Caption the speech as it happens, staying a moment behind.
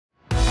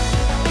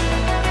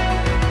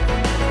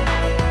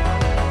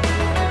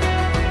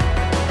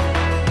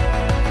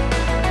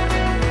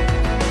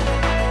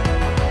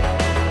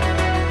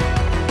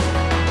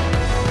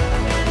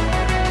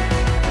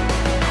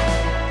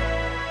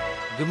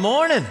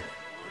morning.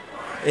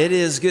 It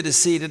is good to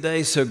see you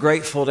today. So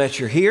grateful that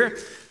you're here.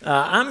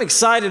 I'm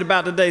excited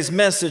about today's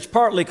message,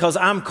 partly because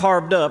I'm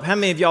carved up. How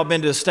many of y'all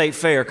been to a state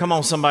fair? Come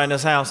on, somebody in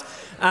this house.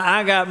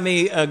 I got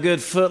me a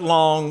good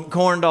foot-long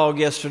corn dog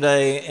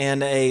yesterday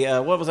and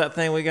what was that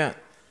thing we got?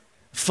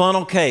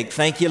 Funnel cake.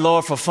 Thank you,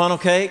 Lord, for funnel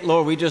cake.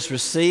 Lord, we just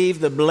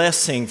received the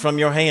blessing from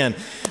your hand.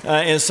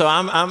 And so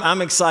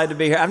I'm excited to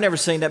be here. I've never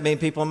seen that many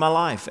people in my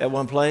life at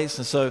one place.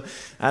 And so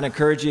I'd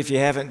encourage you, if you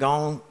haven't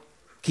gone,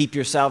 keep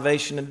your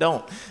salvation and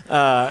don't,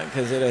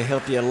 because it'll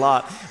help you a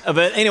lot.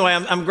 But anyway,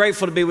 I'm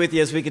grateful to be with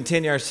you as we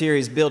continue our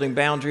series, Building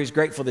Boundaries.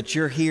 Grateful that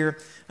you're here.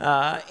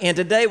 And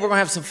today we're going to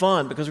have some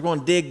fun because we're going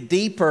to dig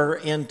deeper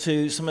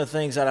into some of the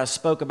things that I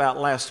spoke about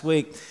last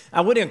week.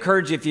 I would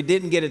encourage you, if you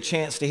didn't get a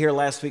chance to hear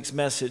last week's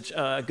message,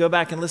 go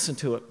back and listen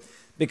to it.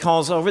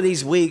 Because over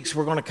these weeks,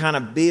 we're going to kind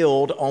of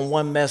build on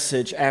one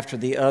message after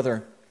the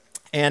other.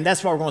 And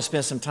that's what we're going to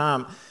spend some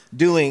time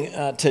doing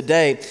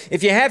today.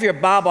 If you have your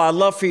Bible, I'd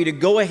love for you to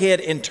go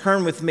ahead and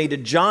turn with me to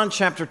John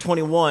chapter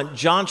 21.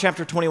 John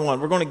chapter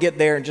 21. We're going to get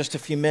there in just a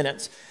few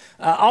minutes.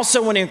 I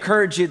also want to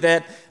encourage you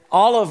that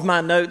all of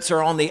my notes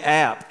are on the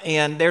app,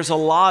 and there's a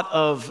lot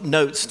of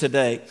notes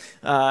today.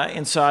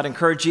 And so I'd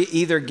encourage you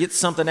either get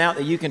something out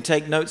that you can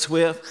take notes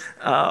with,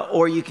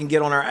 or you can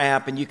get on our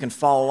app and you can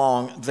follow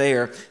along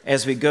there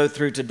as we go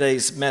through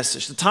today's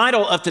message. The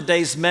title of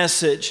today's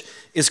message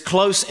is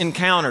Close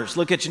Encounters.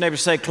 Look at your neighbor,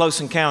 say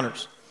Close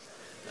Encounters.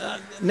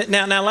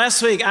 Now,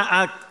 last week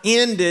I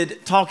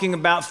ended talking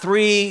about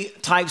three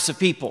types of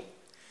people.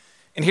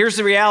 And here's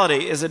the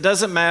reality, is it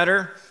doesn't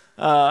matter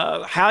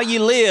how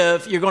you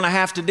live, you're going to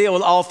have to deal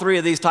with all three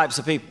of these types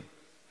of people.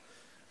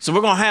 So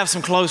we're going to have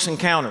some close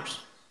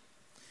encounters.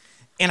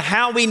 And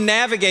how we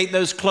navigate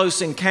those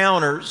close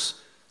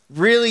encounters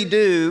really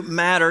do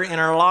matter in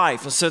our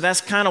life. And so that's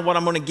kind of what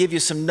I'm going to give you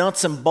some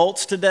nuts and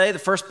bolts today. The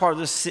first part of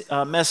this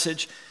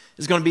message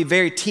is going to be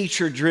very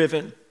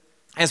teacher-driven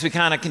as we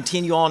kind of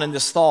continue on in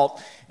this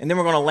thought. And then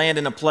we're going to land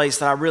in a place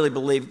that I really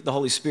believe the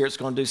Holy Spirit's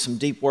going to do some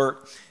deep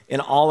work in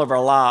all of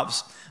our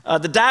lives.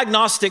 The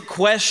diagnostic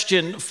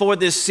question for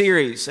this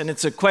series, and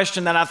it's a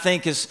question that I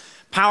think is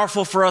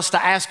powerful for us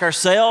to ask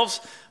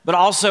ourselves, but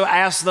also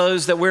ask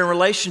those that we're in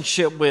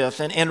relationship with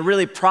and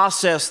really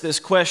process this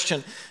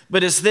question.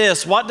 But it's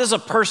this: what does a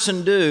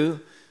person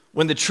do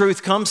when the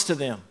truth comes to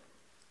them?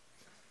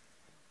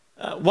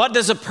 What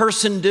does a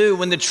person do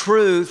when the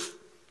truth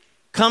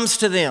comes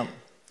to them?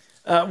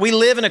 We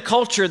live in a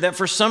culture that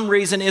for some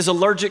reason is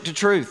allergic to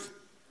truth.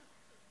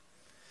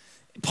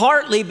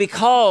 Partly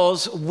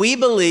because we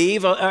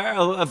believe,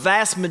 a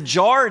vast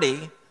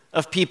majority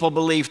of people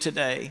believe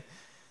today,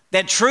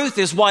 that truth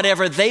is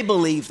whatever they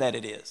believe that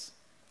it is.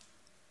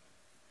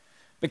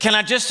 But can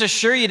I just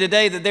assure you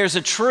today that there's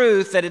a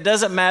truth that it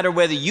doesn't matter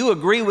whether you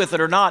agree with it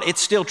or not,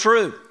 it's still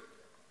true.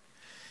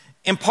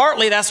 And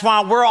partly that's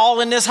why we're all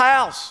in this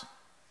house,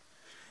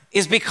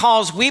 is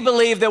because we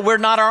believe that we're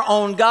not our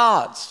own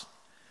gods.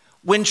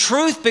 When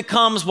truth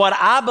becomes what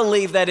I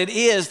believe that it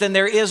is, then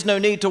there is no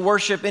need to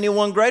worship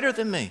anyone greater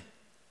than me,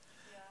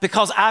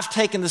 because I've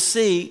taken the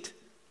seat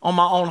on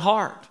my own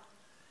heart.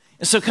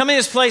 And so come in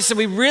this place that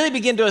we really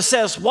begin to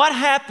assess what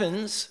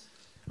happens,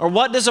 or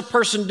what does a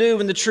person do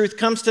when the truth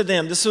comes to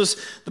them. This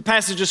was the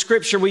passage of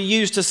scripture we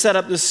used to set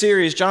up this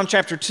series, John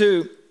chapter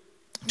 2,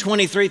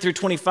 23 through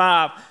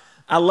 25.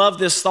 I love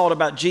this thought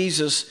about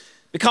Jesus.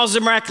 Because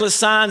of the miraculous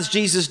signs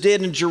Jesus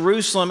did in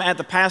Jerusalem at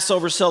the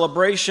Passover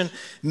celebration,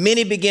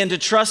 many began to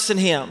trust in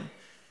him.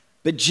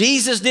 But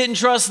Jesus didn't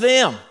trust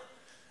them.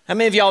 How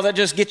many of y'all, that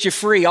just get you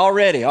free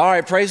already? All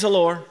right, praise the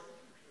Lord.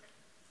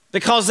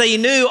 Because they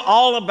knew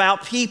all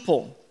about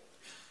people.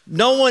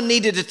 No one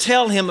needed to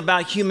tell him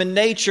about human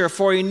nature,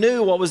 for he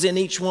knew what was in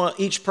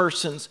each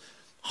person's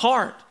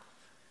heart.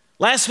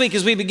 Last week,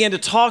 as we began to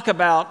talk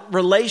about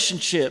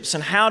relationships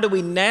and how do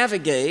we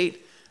navigate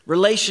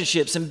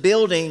relationships and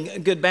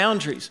building good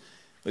boundaries,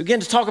 we begin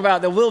to talk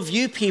about that we'll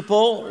view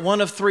people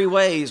one of three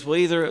ways. We'll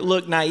either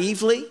look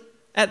naively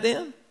at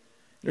them.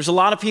 There's a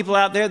lot of people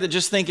out there that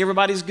just think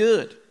everybody's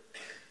good.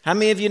 How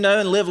many of you know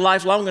and live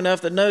life long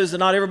enough that knows that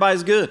not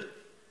everybody's good?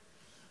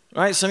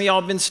 Right? Some of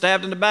y'all have been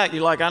stabbed in the back.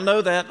 You're like, I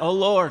know that. Oh,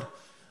 Lord.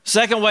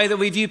 Second way that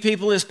we view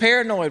people is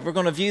paranoid. We're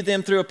going to view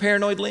them through a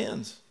paranoid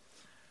lens.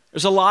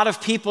 There's a lot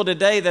of people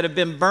today that have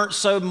been burnt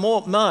so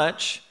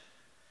much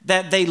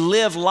that they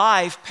live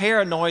life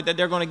paranoid that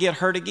they're going to get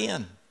hurt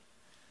again.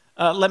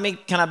 I'm going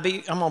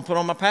to put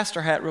on my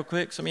pastor hat real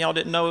quick. Some of y'all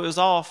didn't know it was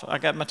off. I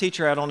got my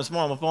teacher hat on this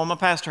morning. I'm going to put on my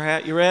pastor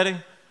hat. You ready?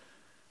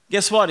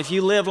 Guess what? If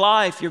you live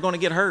life, you're going to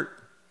get hurt.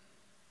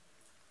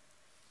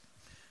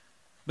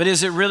 But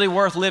is it really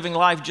worth living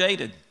life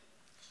jaded?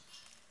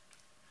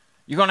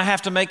 You're going to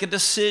have to make a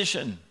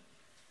decision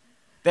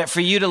that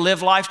for you to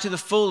live life to the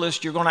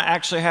fullest, you're going to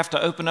actually have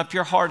to open up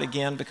your heart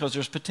again, because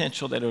there's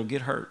potential that it'll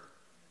get hurt.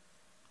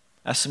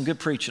 That's some good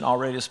preaching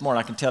already this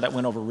morning. I can tell that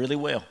went over really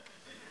well.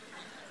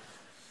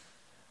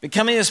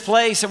 Becoming this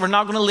place that we're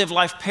not going to live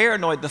life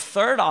paranoid. The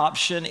third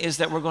option is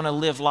that we're going to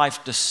live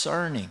life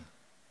discerning,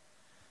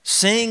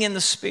 seeing in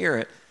the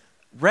Spirit.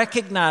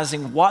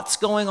 recognizing what's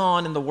going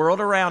on in the world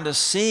around us,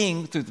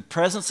 seeing through the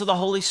presence of the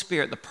Holy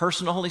Spirit, the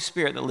personal Holy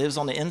Spirit that lives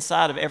on the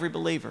inside of every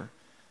believer,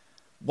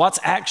 what's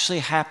actually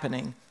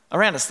happening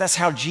around us. That's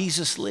how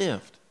Jesus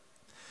lived.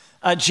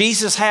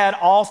 Jesus had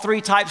all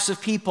three types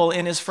of people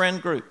in his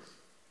friend group,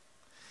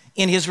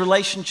 in his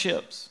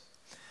relationships.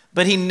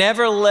 But he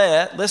never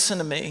let, listen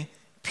to me,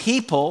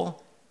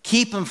 people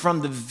keep him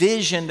from the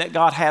vision that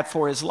God had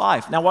for his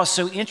life. Now, what's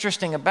so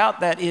interesting about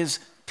that is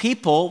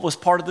people was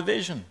part of the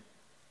vision.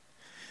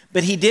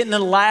 But he didn't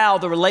allow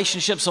the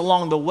relationships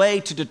along the way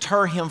to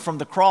deter him from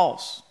the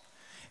cross.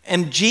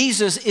 And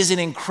Jesus is an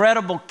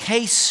incredible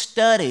case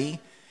study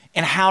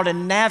in how to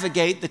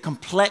navigate the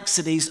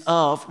complexities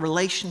of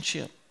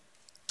relationship.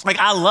 Like,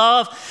 I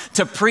love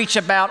to preach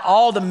about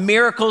all the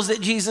miracles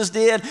that Jesus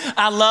did.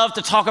 I love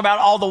to talk about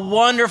all the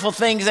wonderful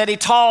things that he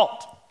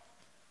taught.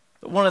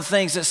 But one of the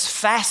things that's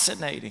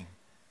fascinating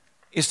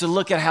is to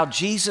look at how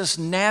Jesus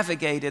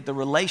navigated the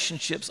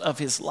relationships of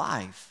his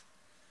life,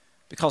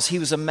 because he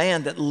was a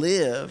man that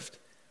lived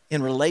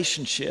in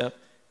relationship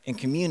and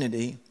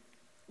community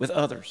with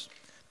others.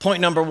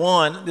 Point number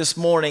one this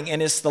morning,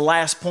 and it's the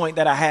last point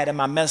that I had in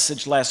my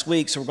message last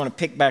week, so we're going to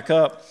pick back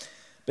up.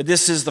 But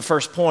this is the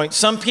first point.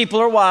 Some people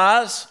are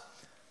wise,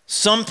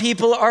 some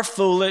people are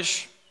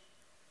foolish,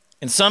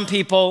 and some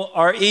people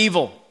are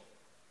evil.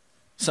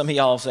 Some of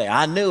y'all say,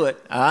 I knew it,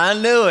 I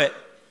knew it.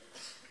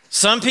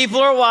 Some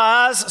people are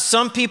wise,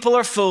 some people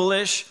are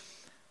foolish,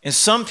 and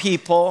some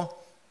people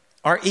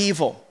are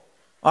evil.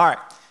 All right,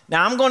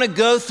 now I'm going to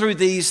go through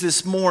these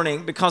this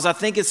morning because I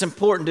think it's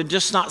important to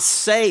just not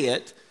say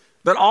it,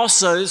 but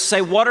also say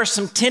what are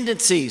some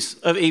tendencies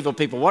of evil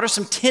people? What are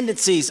some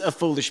tendencies of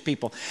foolish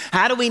people?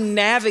 How do we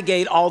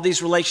navigate all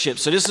these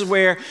relationships? So this is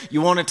where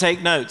you want to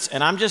take notes.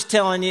 And I'm just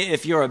telling you,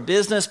 if you're a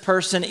business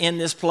person in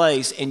this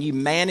place and you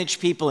manage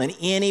people in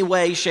any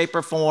way, shape,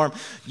 or form,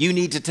 you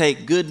need to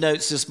take good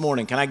notes this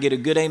morning. Can I get a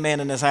good amen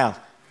in this house?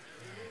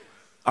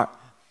 All right,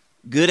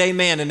 good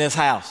amen in this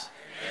house.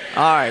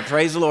 All right,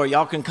 praise the Lord.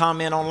 Y'all can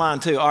comment online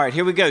too. All right,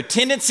 here we go.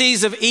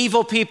 Tendencies of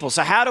evil people.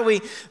 So how do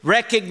we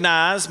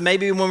recognize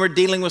maybe when we're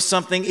dealing with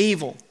something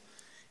evil?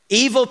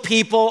 Evil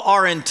people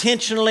are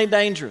intentionally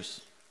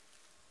dangerous.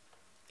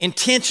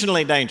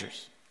 Intentionally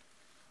dangerous.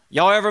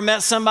 Y'all ever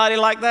met somebody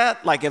like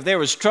that? Like if there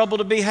was trouble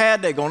to be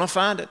had, they're going to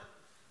find it.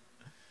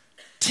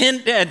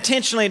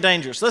 Intentionally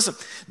dangerous. Listen,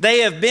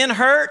 they have been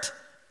hurt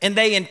and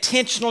they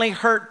intentionally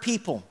hurt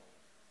people.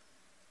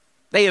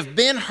 They have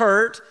been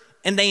hurt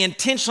and they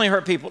intentionally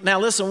hurt people. Now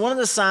listen, one of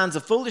the signs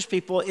of foolish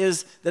people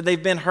is that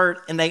they've been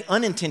hurt and they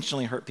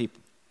unintentionally hurt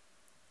people.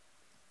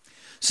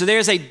 So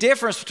there's a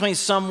difference between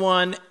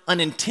someone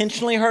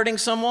unintentionally hurting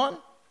someone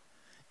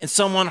and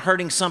someone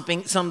hurting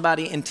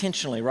somebody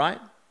intentionally, right?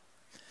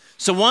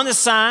 So one of the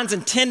signs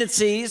and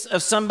tendencies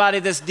of somebody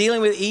that's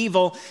dealing with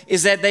evil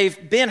is that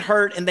they've been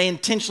hurt and they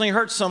intentionally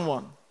hurt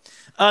someone.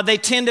 They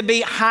tend to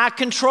be high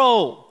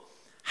control,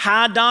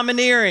 high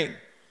domineering,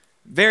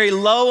 very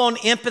low on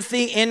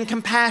empathy and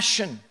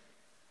compassion.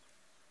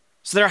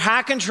 So they're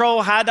high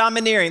control, high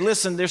domineering.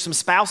 Listen, there's some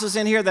spouses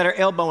in here that are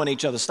elbowing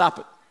each other. Stop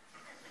it.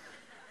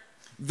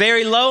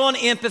 Very low on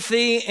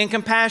empathy and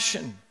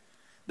compassion.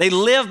 They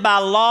live by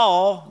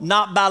law,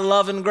 not by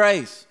love and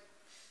grace.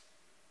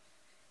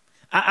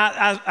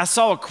 I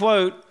saw a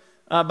quote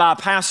by a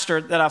pastor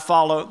that I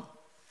follow,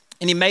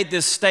 and he made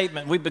this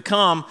statement: we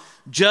become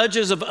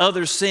judges of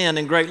others' sin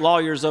and great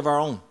lawyers of our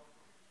own.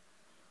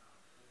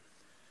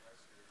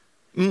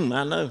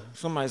 I know.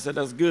 Somebody said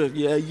that's good.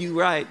 Yeah, you're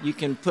right. You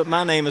can put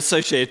my name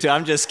associated to it.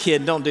 I'm just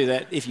kidding. Don't do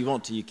that. If you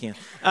want to, you can.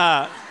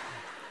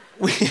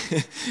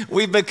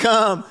 We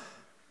become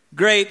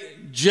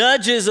great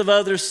judges of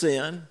others'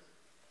 sin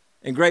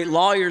and great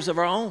lawyers of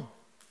our own.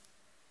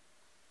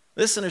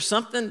 Listen, there's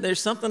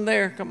something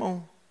there. Come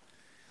on.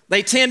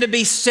 They tend to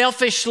be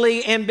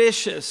selfishly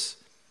ambitious,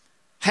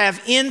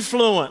 have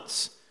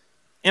influence,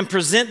 and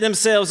present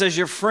themselves as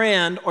your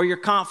friend or your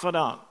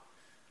confidant.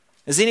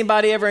 Has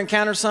anybody ever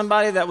encountered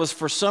somebody that was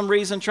for some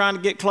reason trying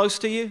to get close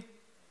to you?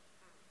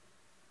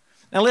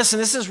 Now listen,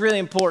 this is really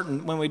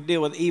important when we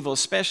deal with evil,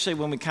 especially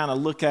when we kind of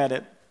look at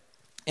it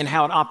and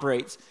how it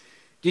operates.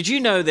 Did you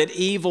know that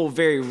evil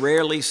very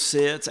rarely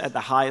sits at the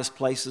highest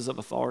places of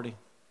authority?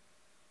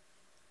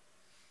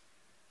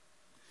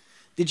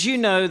 Did you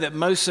know that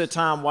most of the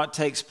time what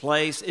takes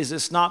place is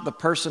it's not the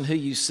person who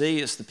you see,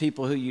 it's the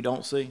people who you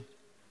don't see?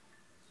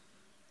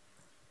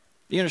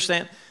 Do you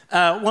understand?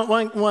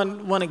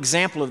 One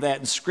example of that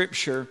in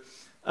Scripture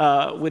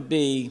would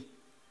be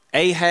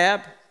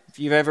Ahab. If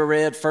you've ever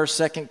read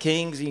 1st, 2nd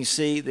Kings, you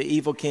see the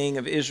evil king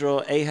of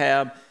Israel,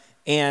 Ahab,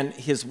 and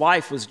his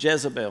wife was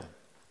Jezebel.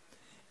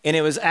 And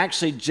it was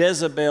actually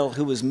Jezebel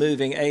who was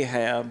moving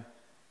Ahab,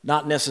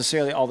 not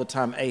necessarily all the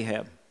time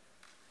Ahab.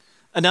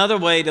 Another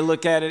way to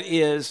look at it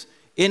is,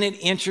 isn't it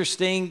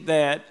interesting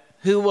that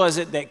who was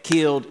it that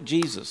killed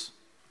Jesus?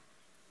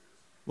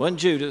 It wasn't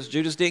Judas.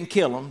 Judas didn't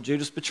kill him.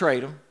 Judas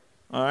betrayed him.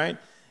 All right?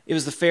 It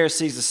was the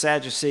Pharisees, the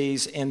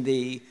Sadducees, and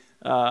the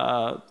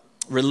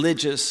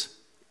religious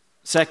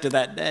sect of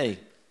that day.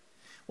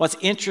 What's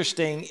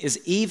interesting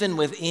is even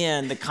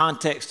within the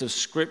context of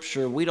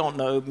Scripture, we don't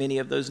know many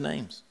of those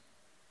names.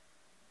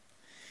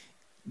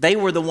 They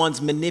were the ones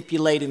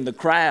manipulating the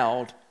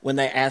crowd when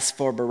they asked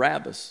for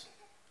Barabbas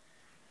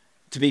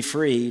to be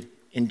freed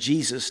and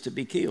Jesus to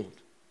be killed.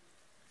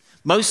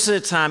 Most of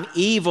the time,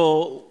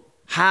 evil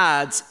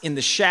hides in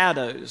the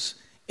shadows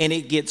and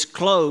it gets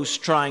close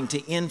trying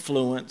to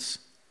influence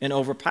and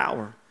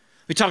overpower.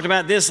 We talked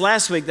about this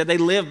last week, that they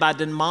live by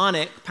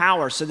demonic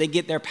power, so they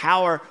get their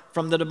power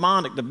from the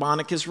demonic.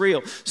 Demonic is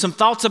real. Some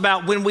thoughts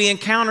about when we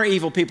encounter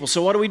evil people.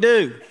 So what do we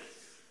do?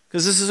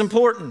 Because this is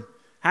important.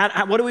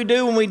 What do we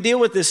do when we deal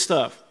with this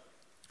stuff?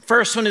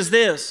 First one is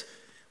this.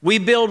 We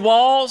build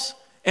walls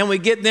and we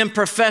get them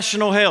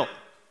professional help.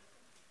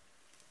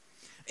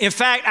 In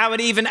fact, I would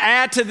even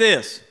add to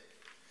this.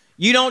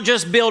 You don't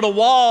just build a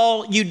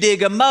wall, you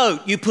dig a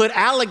moat. You put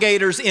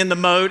alligators in the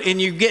moat and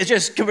you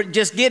just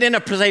get in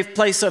a safe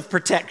place of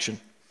protection.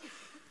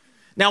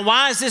 Now,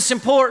 why is this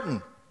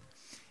important?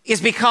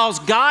 It's because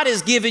God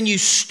has given you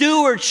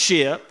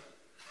stewardship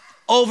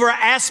over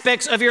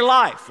aspects of your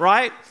life,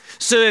 right?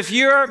 So if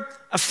you're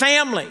a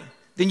family,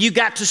 then you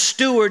got to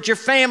steward your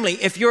family.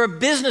 If you're a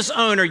business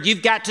owner,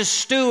 you've got to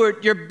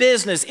steward your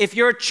business. If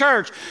you're a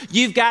church,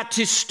 you've got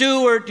to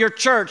steward your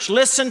church.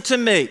 Listen to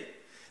me.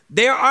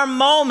 There are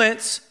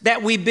moments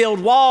that we build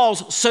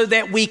walls so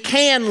that we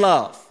can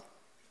love.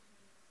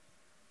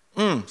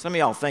 Some of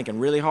y'all thinking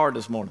really hard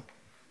this morning.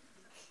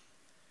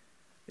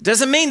 It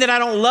doesn't mean that I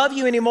don't love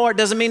you anymore. It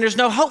doesn't mean there's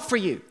no hope for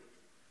you.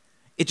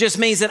 It just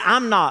means that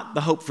I'm not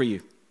the hope for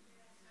you.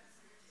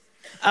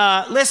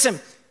 Listen,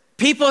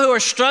 people who are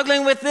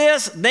struggling with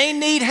this, they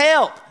need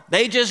help.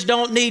 They just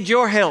don't need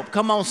your help.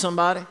 Come on,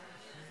 somebody.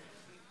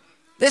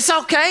 It's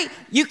okay.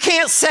 You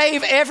can't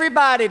save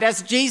everybody.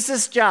 That's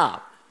Jesus'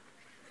 job.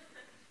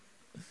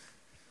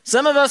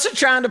 Some of us are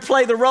trying to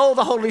play the role of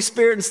the Holy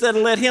Spirit instead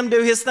of let Him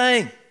do His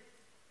thing.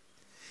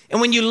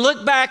 And when you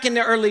look back in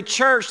the early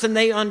church, then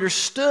they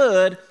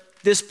understood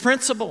this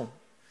principle.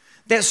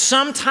 That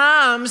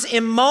sometimes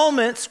in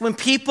moments when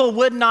people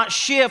would not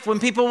shift, when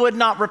people would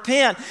not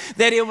repent,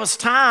 that it was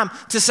time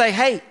to say,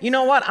 hey, you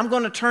know what? I'm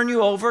going to turn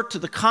you over to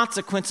the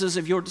consequences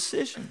of your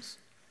decisions.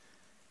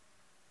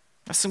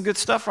 That's some good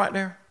stuff right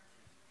there.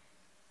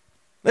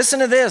 Listen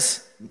to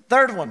this,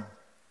 third one.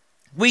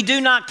 We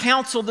do not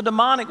counsel the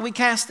demonic, we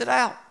cast it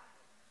out.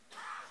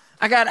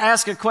 I got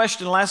asked a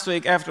question last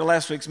week after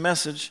last week's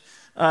message.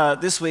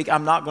 This week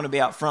I'm not going to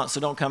be out front, so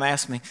don't come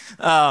ask me.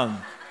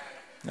 I'm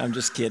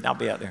just kidding, I'll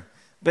be out there.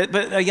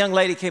 But a young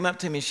lady came up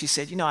to me and she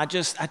said, you know, I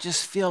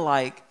just feel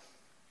like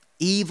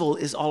evil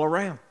is all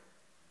around.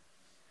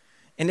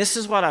 And this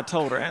is what I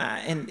told her,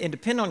 and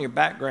depending on your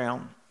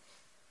background,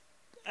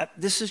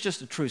 this is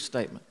just a true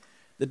statement.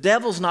 The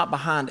devil's not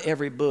behind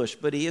every bush,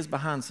 but he is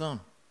behind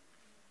some.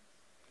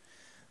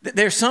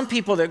 There's some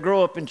people that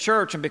grow up in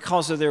church, and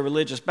because of their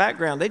religious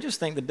background, they just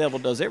think the devil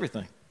does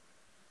everything.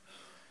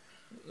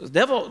 The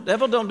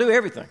devil don't do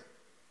everything.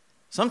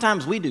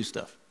 Sometimes we do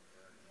stuff,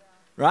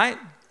 right?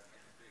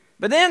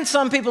 But then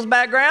some people's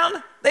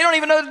background, they don't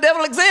even know the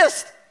devil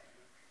exists.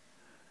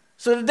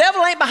 So the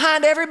devil ain't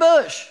behind every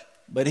bush,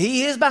 but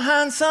he is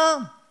behind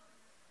some.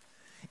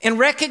 And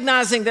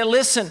recognizing that,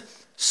 listen,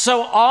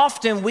 so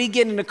often we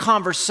get into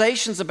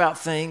conversations about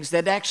things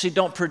that actually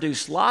don't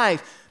produce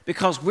life,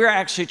 because we're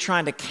actually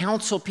trying to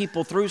counsel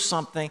people through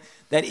something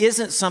that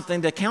isn't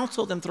something to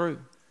counsel them through.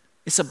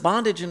 It's a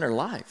bondage in their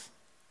life.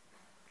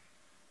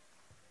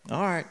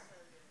 All right.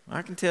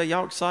 I can tell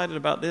y'all excited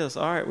about this.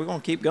 All right, we're going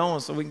to keep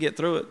going so we can get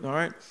through it. All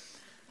right.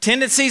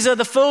 Tendencies of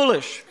the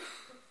foolish.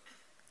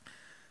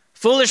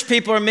 Foolish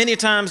people are many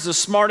times the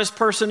smartest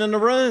person in the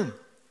room,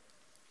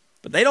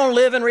 but they don't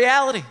live in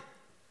reality.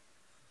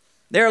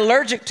 They're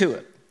allergic to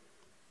it.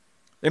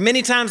 They're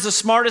many times the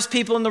smartest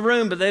people in the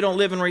room, but they don't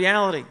live in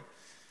reality.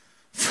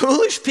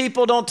 Foolish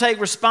people don't take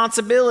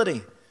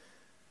responsibility.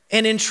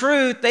 And in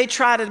truth, they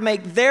try to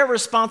make their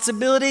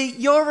responsibility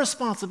your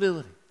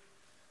responsibility.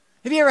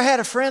 Have you ever had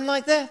a friend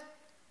like that?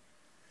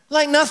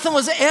 Like nothing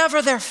was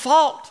ever their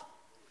fault.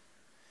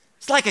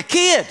 It's like a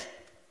kid.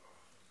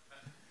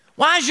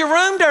 Why is your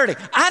room dirty?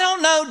 I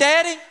don't know,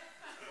 Daddy.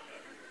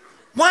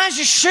 Why is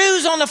your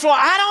shoes on the floor?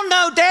 I don't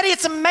know, Daddy.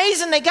 It's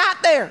amazing they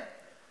got there.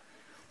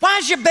 Why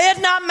is your bed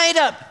not made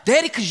up?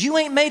 Daddy, because you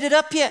ain't made it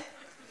up yet.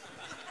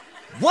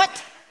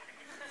 What?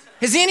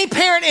 Has any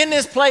parent in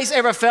this place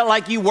ever felt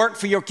like you work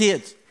for your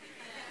kids?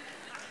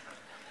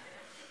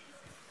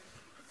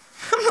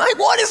 I'm like,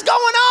 what is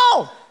going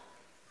on?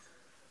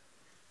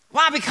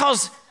 Why?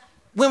 Because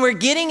when we're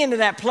getting into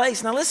that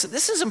place, now listen,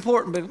 this is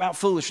important about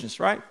foolishness,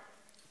 right?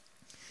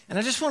 And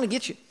I just want to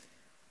get you.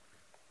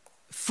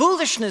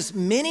 Foolishness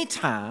many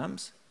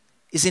times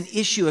is an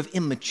issue of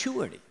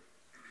immaturity,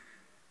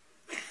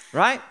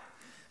 right?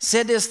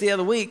 Said this the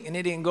other week and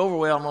it didn't go over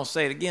well. I'm going to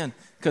say it again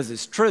because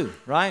it's true,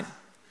 right?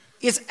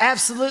 It's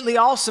absolutely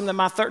awesome that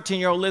my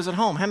 13-year-old lives at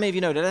home. How many of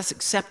you know that that's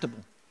acceptable,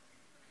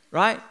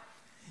 right?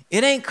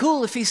 It ain't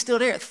cool if he's still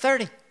there at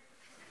 30.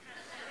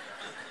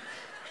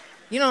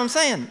 You know what I'm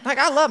saying? Like,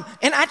 I love him.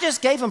 And I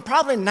just gave him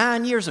probably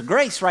 9 years of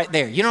grace right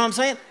there. You know what I'm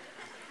saying?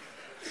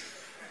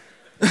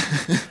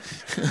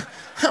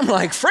 I'm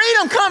like,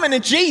 freedom coming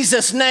in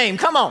Jesus' name.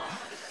 Come on.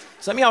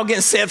 Some of y'all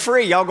getting set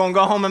free. Y'all going to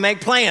go home and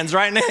make plans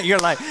right now. You're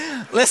like,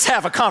 let's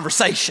have a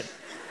conversation,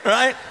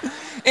 right?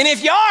 And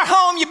if you are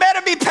home, you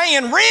better be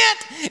paying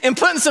rent and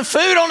putting some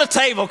food on the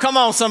table. Come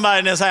on, somebody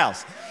in this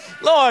house.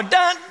 Lord,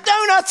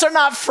 donuts are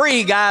not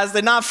free, guys.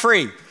 They're not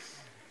free.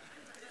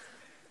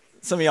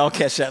 Some of y'all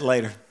catch that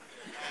later.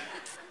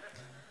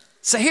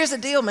 So here's the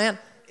deal, man,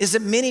 is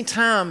that many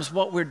times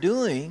what we're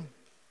doing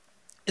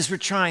is we're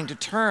trying to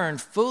turn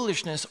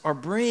foolishness or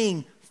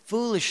bring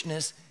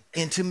foolishness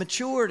into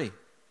maturity.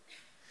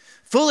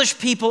 Foolish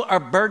people are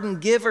burden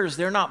givers.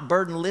 They're not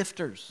burden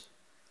lifters.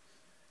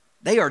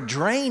 They are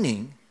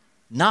draining,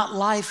 not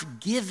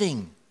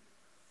life-giving.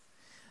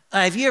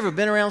 Have you ever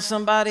been around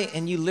somebody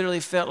and you literally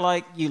felt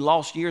like you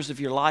lost years of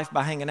your life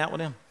by hanging out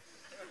with them?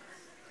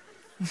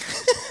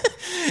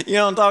 You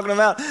know what I'm talking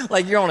about?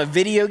 Like you're on a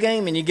video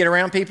game and you get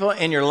around people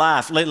and your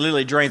life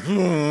literally drains.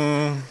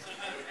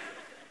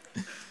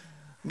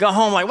 Go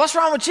home like, what's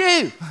wrong with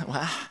you?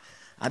 Well,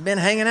 I've been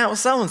hanging out with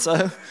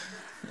so-and-so.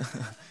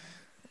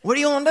 What do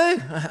you want to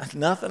do?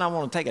 Nothing. I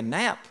want to take a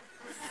nap.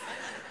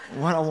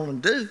 What I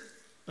want to do,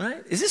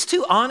 right? Is this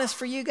too honest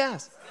for you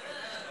guys?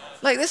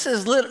 Like this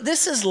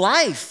is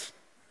life.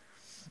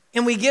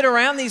 And we get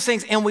around these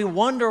things and we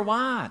wonder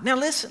why. Now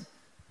listen,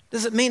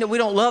 does it mean that we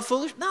don't love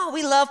foolish? No,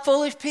 we love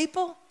foolish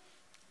people.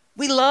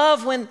 We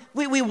love when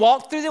we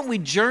walk through them, we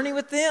journey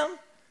with them.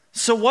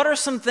 So what are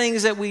some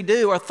things that we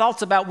do or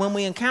thoughts about when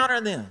we encounter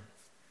them?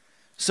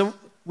 So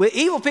with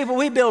evil people,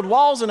 we build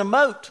walls and a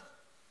moat.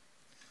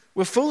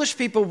 With foolish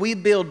people, we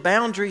build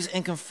boundaries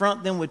and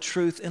confront them with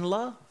truth and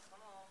love.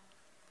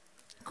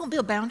 I'm going to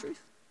build boundaries.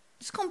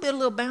 Just going to build a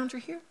little boundary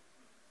here.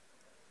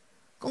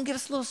 Going to give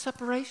us a little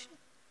separation.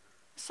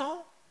 That's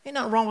all. Ain't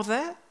nothing wrong with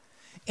that.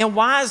 And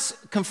why is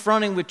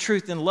confronting with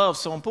truth and love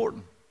so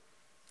important?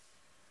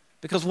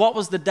 Because what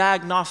was the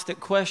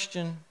diagnostic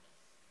question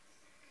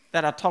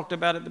that I talked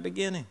about at the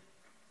beginning?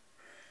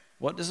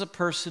 What does a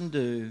person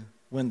do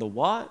when the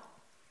what?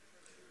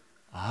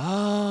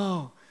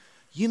 Oh,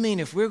 you mean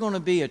if we're going to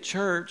be a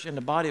church in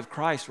the body of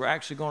Christ, we're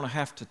actually going to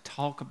have to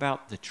talk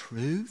about the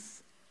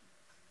truth?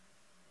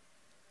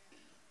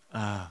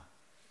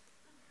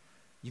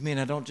 You mean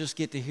I don't just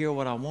get to hear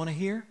what I want to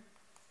hear?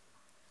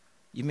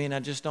 You mean I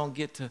just don't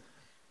get to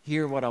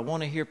hear what I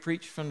want to hear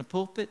preached from the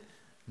pulpit?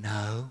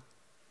 No.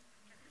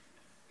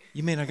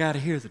 You mean I got to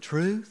hear the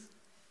truth?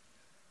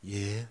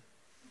 Yeah.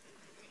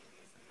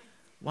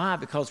 Why?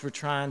 Because we're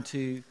trying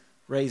to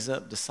raise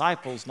up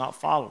disciples, not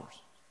followers.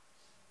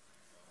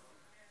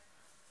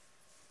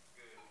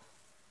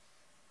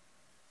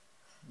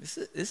 This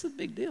is a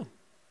big deal.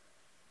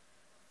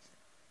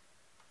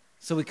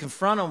 So we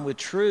confront them with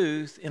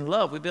truth and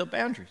love. We build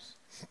boundaries.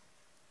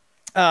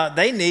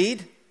 They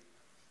need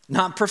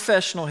not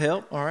professional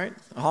help, all right?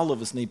 All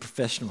of us need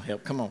professional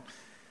help, come on.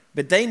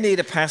 But they need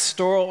a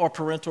pastoral or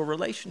parental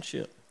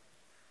relationship.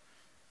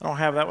 I don't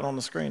have that one on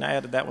the screen. I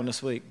added that one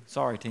this week.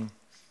 Sorry, team.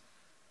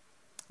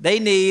 They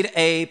need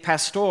a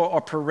pastoral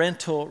or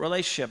parental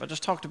relationship. I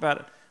just talked about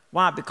it.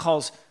 Why?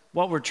 Because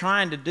what we're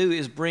trying to do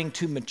is bring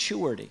to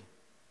maturity.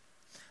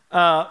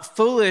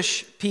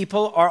 Foolish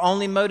people are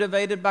only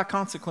motivated by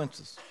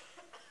consequences.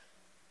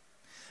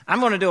 I'm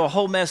going to do a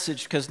whole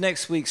message because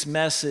next week's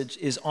message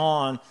is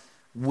on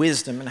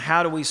wisdom and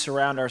how do we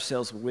surround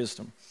ourselves with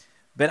wisdom.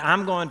 But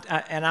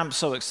I'm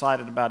so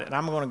excited about it, and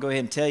I'm going to go ahead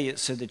and tell you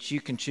so that you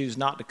can choose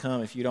not to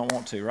come if you don't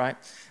want to, right?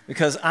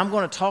 Because I'm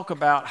going to talk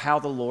about how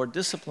the Lord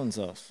disciplines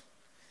us.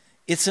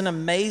 It's an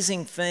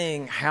amazing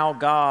thing how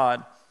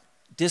God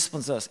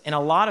disciplines us. And a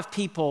lot of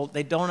people,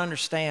 they don't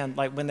understand,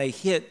 like when they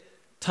hit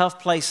tough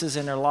places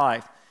in their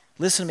life.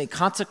 Listen to me,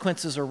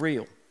 consequences are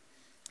real.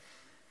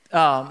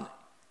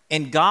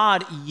 And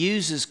God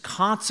uses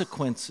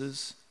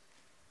consequences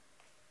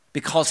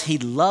because he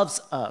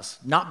loves us,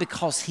 not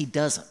because he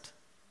doesn't.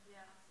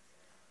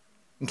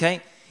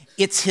 Okay?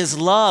 It's his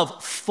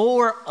love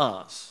for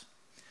us,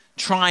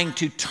 trying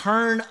to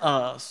turn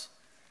us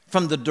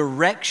from the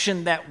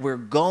direction that we're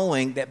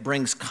going that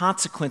brings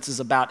consequences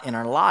about in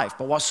our life.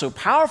 But what's so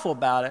powerful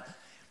about it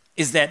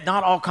is that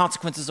not all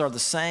consequences are the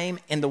same,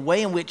 and the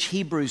way in which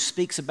Hebrews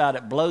speaks about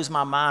it blows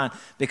my mind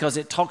because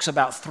it talks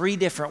about 3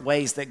 different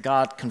ways that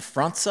God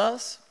confronts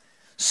us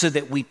so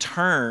that we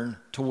turn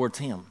towards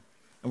him.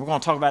 And we're going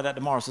to talk about that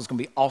tomorrow, so it's going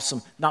to be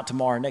awesome. Not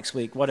tomorrow, next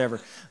week, whatever.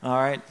 All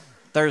right?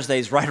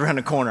 Thursday's right around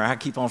the corner. I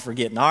keep on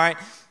forgetting. All right?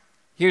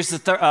 Here's the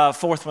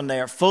 4th one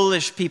there.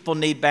 Foolish people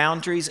need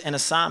boundaries and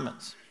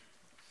assignments.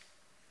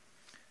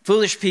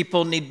 Foolish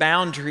people need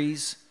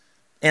boundaries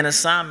and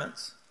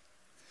assignments.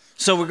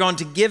 So we're going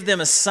to give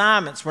them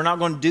assignments. We're not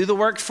going to do the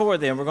work for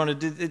them. We're going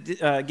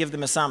to give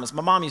them assignments.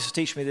 My mom used to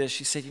teach me this.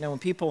 She said, when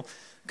people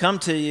come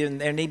to you and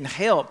they're needing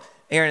help,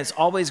 Aaron, it's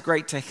always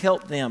great to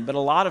help them. But a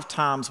lot of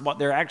times what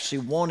they're actually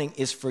wanting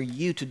is for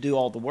you to do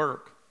all the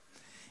work.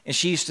 And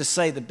she used to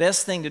say the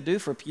best thing to do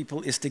for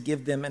people is to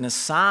give them an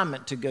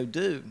assignment to go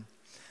do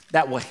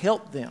that will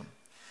help them.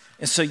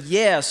 And so,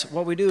 yes,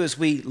 what we do is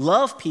we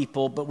love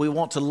people, but we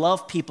want to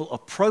love people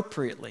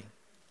appropriately.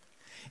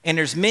 And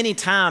there's many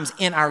times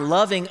in our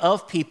loving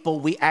of people,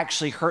 we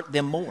actually hurt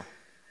them more.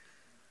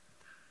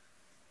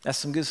 That's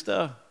some good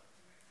stuff.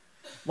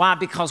 Why?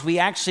 Because we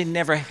actually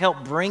never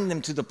help bring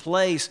them to the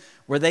place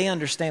where they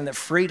understand that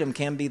freedom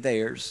can be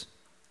theirs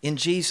in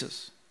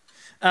Jesus.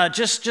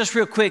 Just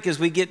real quick as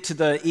we get to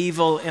the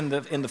evil and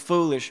the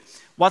foolish,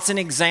 what's an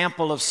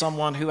example of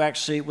someone who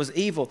actually was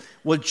evil?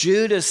 Well,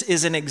 Judas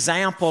is an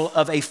example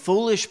of a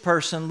foolish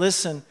person,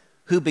 listen,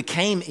 who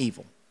became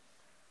evil.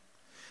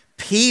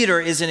 Peter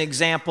is an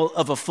example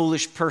of a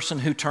foolish person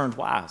who turned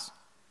wise.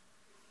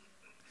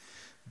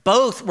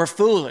 Both were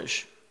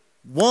foolish.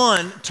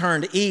 One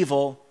turned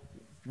evil,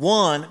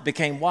 one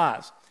became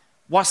wise.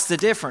 What's the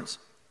difference?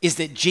 Is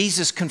that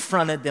Jesus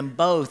confronted them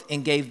both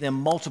and gave them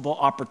multiple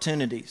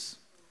opportunities.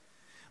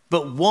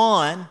 But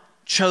one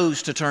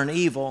chose to turn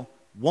evil,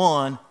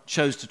 one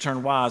chose to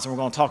turn wise. And we're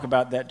going to talk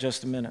about that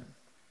just a minute.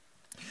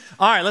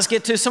 All right, let's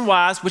get to some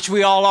wise, which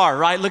we all are,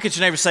 right? Look at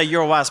your neighbor and say,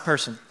 you're a wise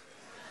person.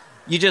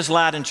 You just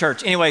lied in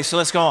church. Anyway, so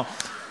let's go on.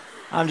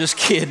 I'm just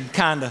kidding,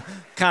 kind of.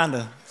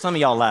 Some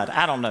of y'all lied.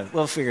 I don't know.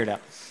 We'll figure it out.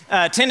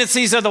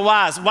 Tendencies of the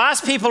wise. Wise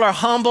people are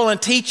humble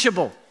and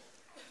teachable.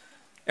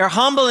 They're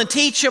humble and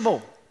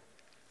teachable.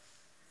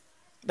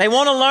 They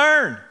want to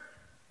learn.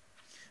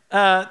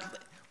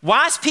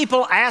 Wise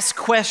people ask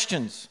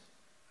questions.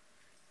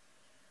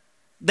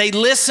 They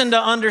listen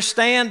to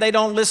understand. They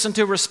don't listen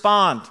to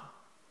respond.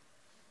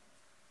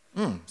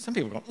 Some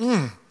people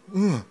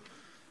go,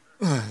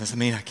 doesn't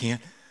mean I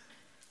can't.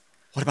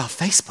 What about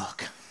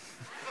Facebook?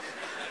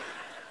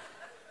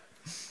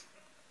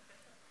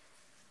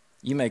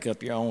 You make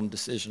up your own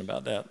decision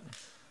about that.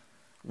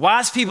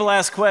 Wise people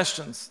ask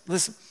questions.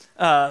 Listen,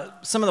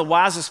 some of the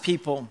wisest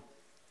people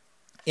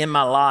in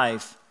my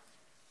life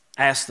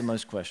ask the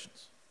most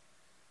questions.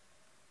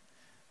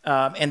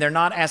 And they're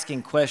not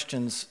asking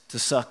questions to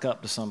suck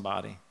up to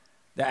somebody.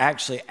 They're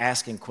actually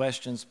asking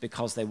questions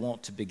because they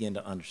want to begin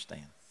to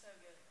understand. So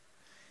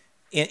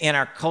good. In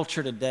our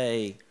culture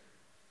today,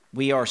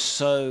 we are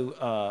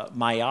so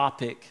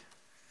myopic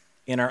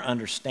in our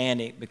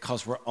understanding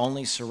because we're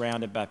only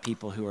surrounded by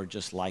people who are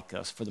just like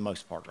us for the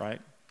most part, right?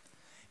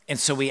 And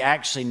so we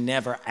actually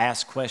never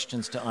ask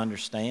questions to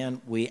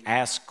understand. We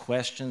ask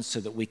questions so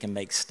that we can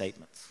make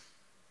statements.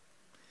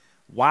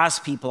 Wise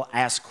people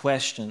ask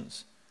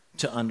questions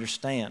to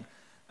understand.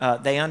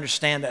 They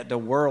understand that the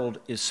world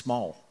is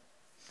small.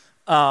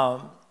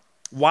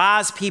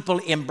 Wise people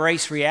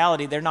embrace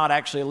reality. They're not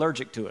actually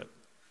allergic to it.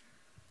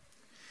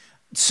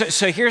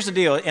 So here's the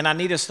deal, and I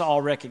need us to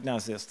all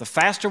recognize this. The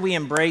faster we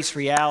embrace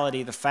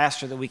reality, the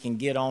faster that we can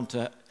get on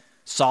to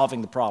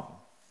solving the problem.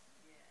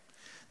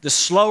 The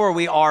slower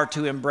we are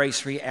to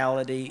embrace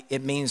reality,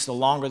 it means the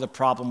longer the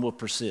problem will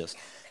persist.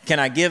 Can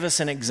I give us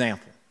an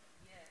example?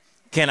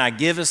 Can I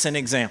give us an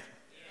example?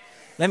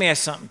 Let me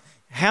ask something.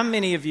 How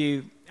many of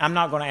you, I'm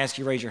not going to ask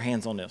you to raise your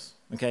hands on this,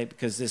 okay,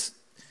 because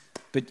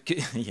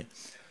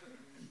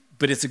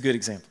but it's a good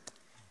example.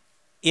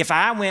 If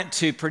I went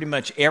to pretty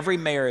much every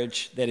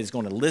marriage that is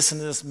going to listen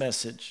to this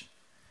message,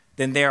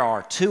 then there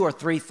are 2 or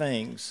 3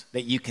 things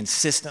that you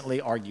consistently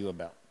argue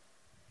about.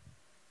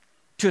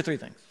 2 or 3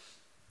 things,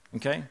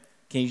 okay?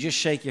 Can you just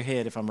shake your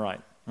head if I'm right,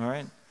 all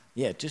right?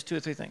 Yeah, just 2 or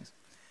 3 things.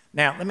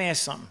 Now, let me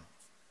ask something.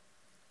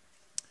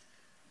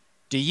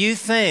 Do you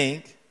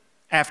think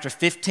after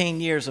 15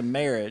 years of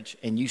marriage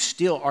and you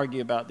still argue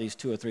about these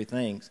 2 or 3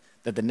 things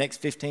that the next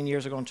 15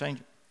 years are going to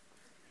change it?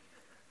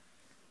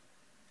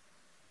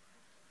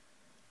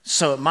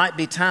 So it might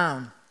be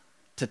time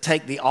to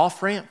take the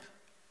off-ramp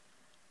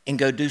and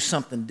go do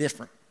something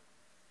different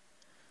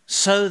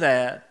so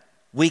that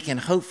we can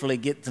hopefully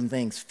get some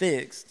things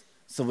fixed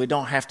so we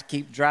don't have to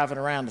keep driving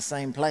around the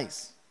same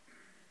place.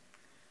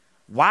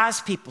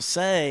 Wise people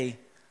say,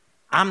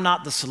 I'm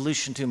not the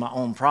solution to my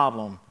own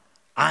problem.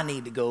 I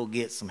need to go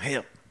get some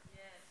help.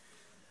 Yes.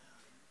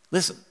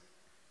 Listen,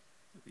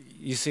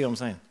 you see what I'm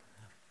saying?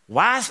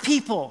 Wise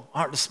people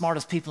aren't the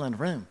smartest people in the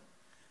room.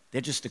 They're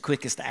just the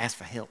quickest to ask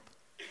for help.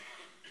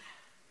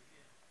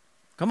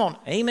 Come on.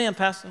 Amen,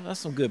 Pastor. That's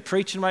some good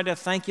preaching right there.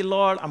 Thank you,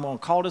 Lord. I'm going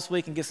to call this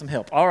week and get some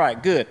help. All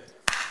right, good.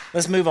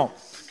 Let's move on.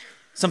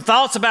 Some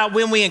thoughts about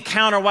when we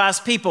encounter wise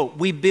people.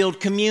 We build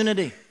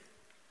community.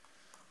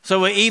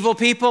 So with evil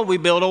people, we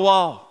build a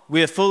wall.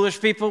 With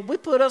foolish people, we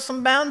put up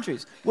some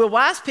boundaries. With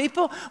wise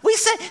people, we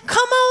say,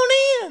 come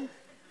on in.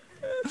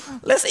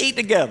 Let's eat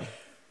together.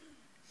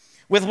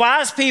 With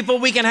wise people,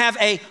 we can have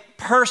a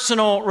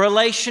personal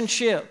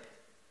relationship.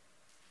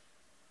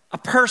 A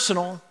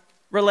personal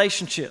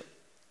relationship.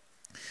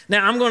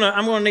 Now, I'm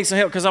gonna need some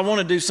help because I want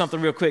to do something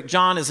real quick.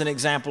 John is an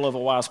example of a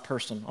wise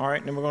person, all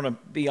right? And we're going to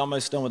be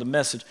almost done with the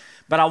message.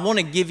 But I want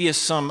to give you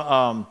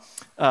some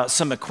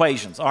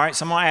equations, all right?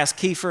 So I'm going to ask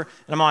Kiefer and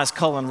I'm going to ask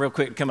Cullen real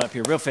quick to come up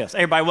here real fast.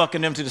 Everybody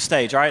welcome them to the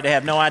stage, all right? They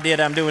have no idea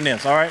that I'm doing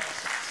this, all right?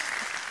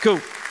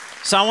 Cool.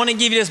 So I want to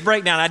give you this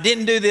breakdown. I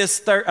didn't do this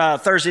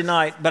Thursday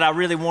night, but I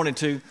really wanted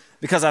to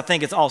because I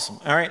think it's awesome,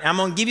 all right? I'm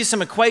going to give you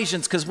some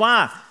equations because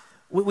why?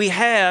 We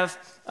have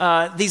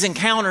these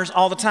encounters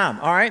all the time,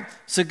 all right?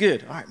 So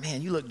good. All right,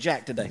 man, you look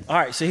jacked today. All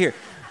right, so here.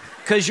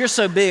 Because you're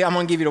so big, I'm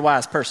going to give you the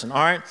wise person, all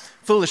right?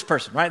 Foolish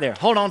person, right there.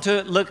 Hold on to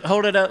it, look,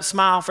 hold it up,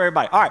 smile for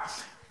everybody. All right,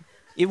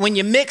 when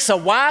you mix a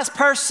wise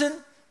person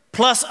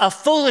plus a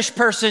foolish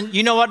person,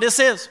 you know what this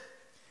is?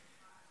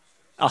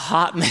 A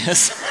hot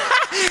mess.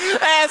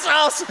 That's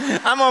awesome.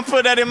 I'm going to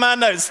put that in my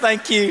notes.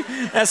 Thank you.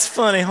 That's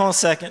funny. Hold on a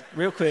second.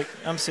 Real quick.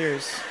 I'm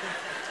serious.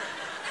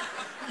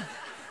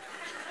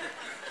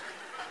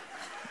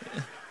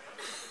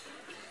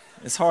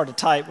 It's hard to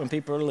type when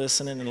people are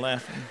listening and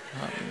laughing.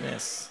 Hot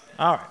mess.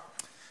 All right.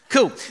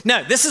 Cool.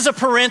 Now, this is a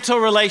parental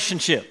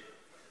relationship.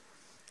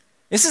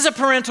 This is a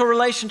parental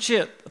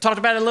relationship. I talked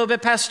about it a little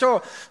bit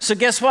pastoral. So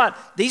guess what?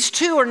 These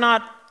two are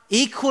not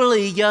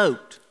equally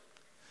yoked.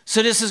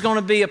 So this is going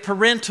to be a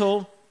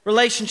parental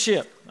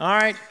relationship. All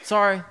right?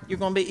 Sorry, you're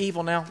going to be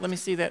evil now. Let me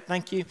see that.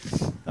 Thank you.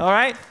 All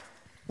right?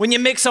 When you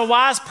mix a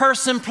wise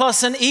person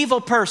plus an evil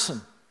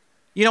person,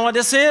 you know what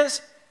this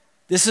is?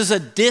 This is a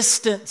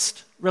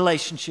distanced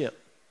relationship.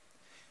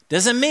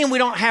 Doesn't mean we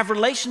don't have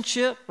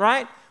relationship,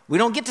 right? We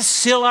don't get to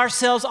seal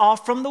ourselves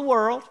off from the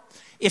world.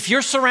 If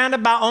you're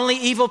surrounded by only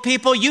evil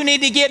people, you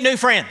need to get new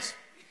friends.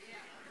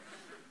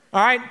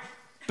 All right?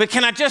 But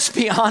can I just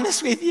be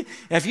honest with you?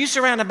 If you're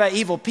surrounded by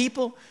evil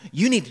people,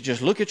 you need to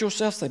just look at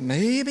yourself and say,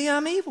 maybe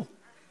I'm evil.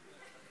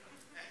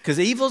 Because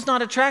evil's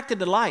not attracted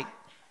to light.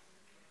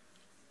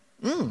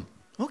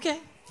 Okay,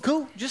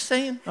 cool, just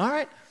saying, all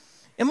right.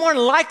 And more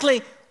than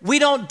likely, we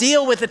don't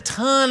deal with a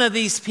ton of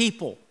these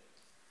people.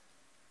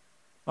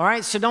 All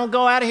right, so don't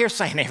go out of here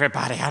saying,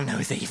 everybody I know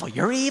is evil.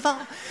 You're evil?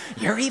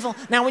 You're evil?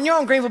 Now, when you're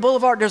on Greenville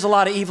Boulevard, there's a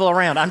lot of evil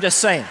around. I'm just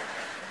saying.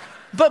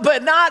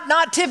 But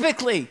not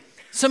typically.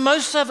 So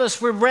most of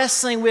us, we're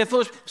wrestling with,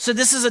 so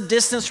this is a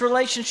distance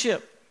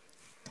relationship.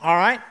 All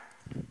right?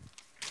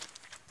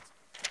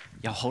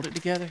 Y'all hold it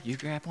together. You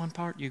grab one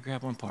part, you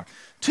grab one part.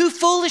 Two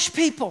foolish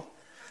people.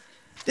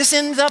 This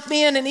ends up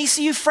being an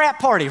ECU frat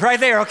party right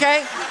there,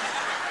 okay?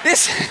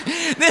 This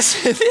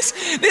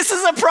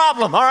is a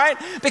problem, all right?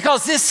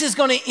 Because this is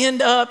going to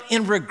end up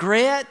in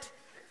regret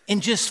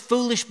and just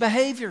foolish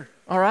behavior,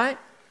 all right?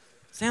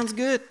 Sounds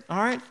good, all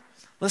right?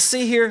 Let's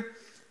see here.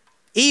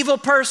 Evil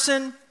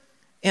person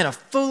and a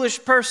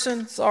foolish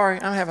person.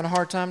 Sorry, I'm having a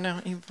hard time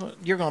now.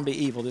 You're going to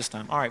be evil this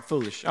time. All right,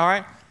 foolish, all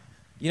right?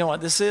 You know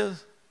what this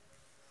is?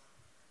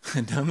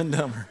 Dumb and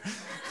Dumber.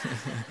 I'm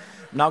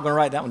not going to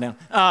write that one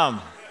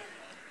down.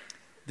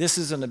 This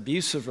is an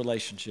abusive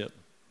relationship.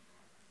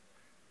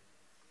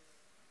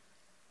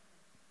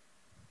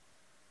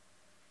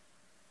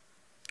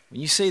 When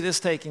you see this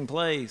taking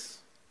place,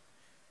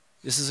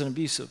 this is an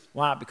abusive.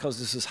 Why? Because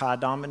this is high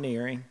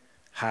domineering,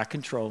 high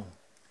control,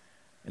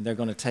 and they're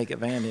going to take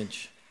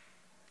advantage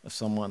of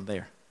someone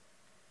there.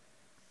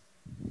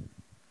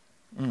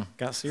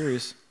 Got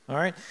serious. All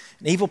right?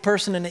 An evil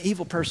person and an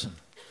evil person.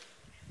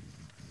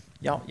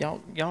 Y'all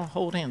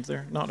hold hands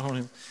there. Not hold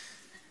hands.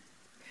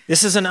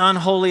 This is an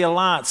unholy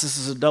alliance. This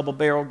is a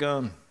double-barrel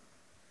gun.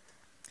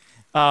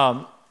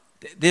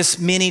 This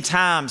many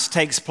times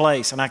takes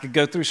place, and I could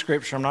go through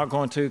Scripture. I'm not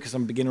going to because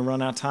I'm beginning to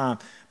run out of time.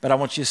 But I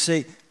want you to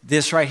see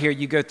this right here.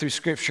 You go through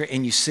Scripture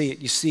and you see it.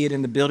 You see it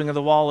in the building of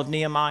the wall of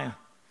Nehemiah.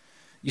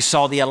 You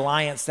saw the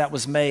alliance that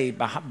was made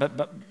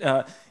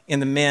in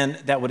the men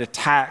that would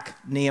attack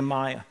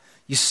Nehemiah.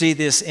 You see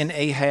this in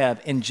Ahab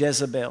and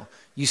Jezebel.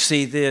 You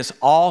see this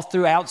all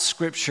throughout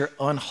Scripture,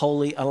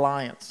 unholy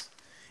alliance.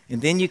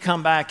 And then you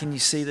come back and you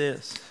see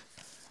this.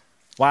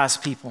 Wise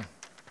people.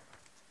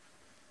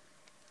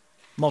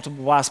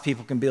 Multiple wise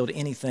people can build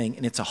anything,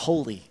 and it's a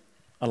holy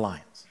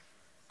alliance.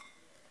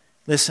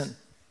 Listen,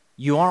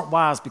 you aren't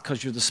wise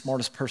because you're the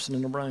smartest person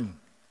in the room.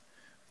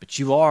 But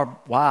you are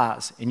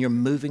wise, and you're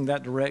moving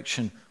that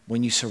direction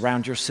when you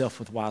surround yourself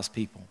with wise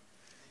people.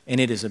 And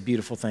it is a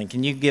beautiful thing.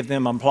 Can you give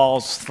them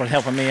applause for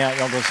helping me out?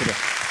 Y'all go sit down.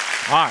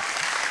 All right,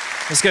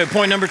 let's go.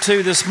 Point number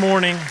 2 this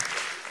morning.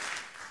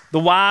 The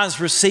wise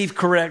receive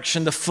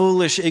correction, the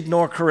foolish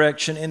ignore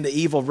correction, and the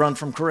evil run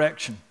from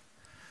correction.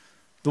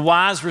 The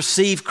wise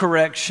receive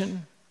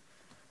correction,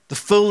 the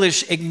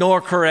foolish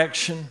ignore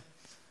correction,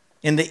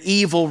 and the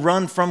evil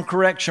run from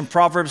correction.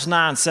 Proverbs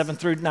 9, 7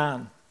 through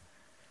 9.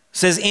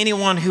 Says,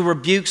 anyone who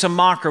rebukes a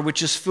mocker,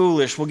 which is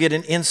foolish, will get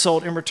an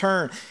insult in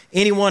return.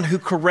 Anyone who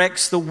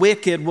corrects the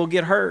wicked will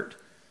get hurt.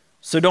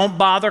 So don't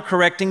bother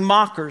correcting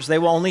mockers. They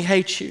will only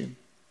hate you.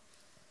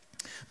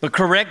 But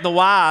correct the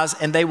wise,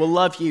 and they will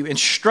love you.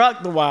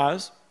 Instruct the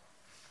wise,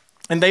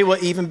 and they will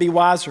even be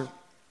wiser.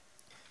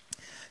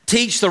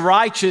 Teach the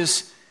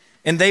righteous,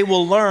 and they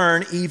will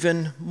learn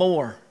even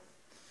more.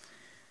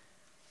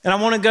 And I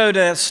want to go to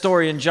that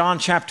story in John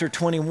chapter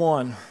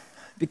 21,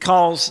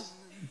 because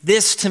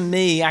this, to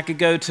me, I could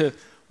go to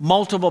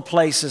multiple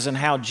places in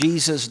how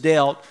Jesus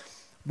dealt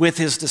with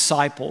his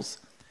disciples.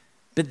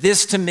 But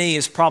this, to me,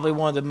 is probably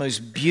one of the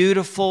most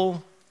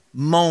beautiful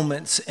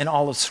moments in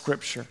all of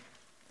Scripture.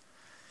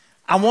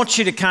 I want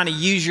you to kind of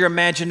use your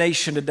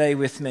imagination today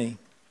with me.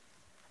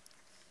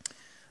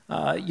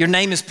 Your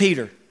name is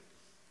Peter.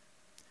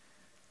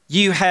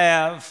 You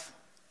are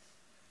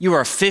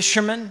a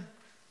fisherman.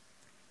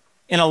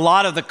 In a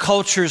lot of the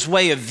culture's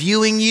way of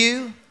viewing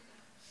you,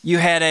 you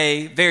had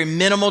a very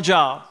minimal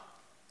job.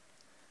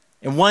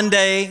 And one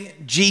day,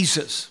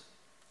 Jesus,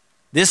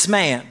 this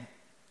man,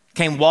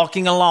 came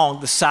walking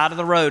along the side of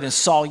the road and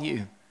saw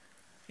you.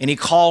 And he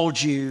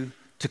called you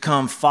to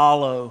come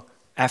follow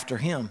after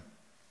him.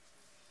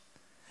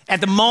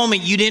 At the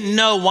moment, you didn't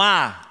know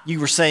why you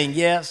were saying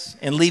yes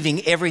and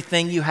leaving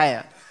everything you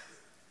had.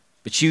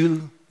 But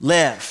you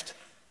left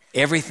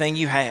everything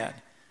you had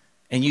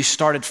and you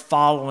started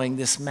following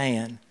this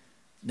man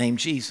named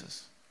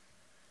Jesus.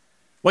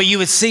 What you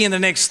would see in the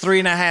next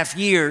 3.5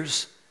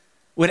 years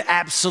would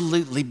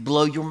absolutely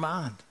blow your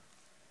mind.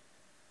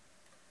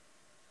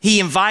 He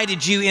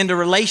invited you into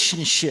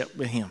relationship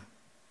with him.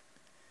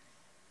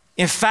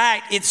 In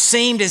fact, it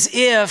seemed as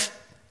if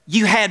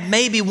you had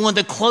maybe one of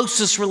the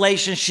closest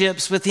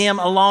relationships with him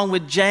along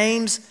with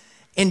James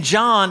and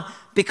John,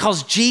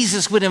 because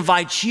Jesus would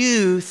invite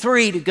you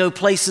three to go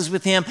places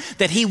with him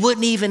that he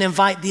wouldn't even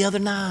invite the other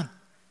 9.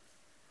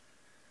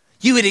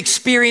 You had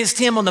experienced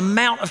him on the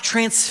Mount of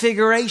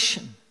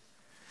Transfiguration.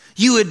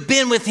 You had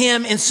been with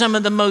him in some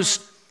of the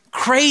most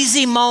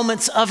crazy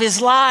moments of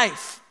his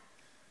life.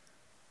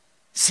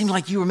 It seemed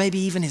like you were maybe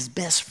even his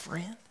best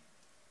friend.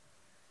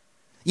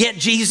 Yet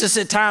Jesus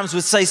at times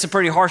would say some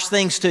pretty harsh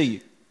things to you.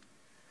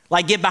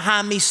 Like, get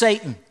behind me,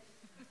 Satan.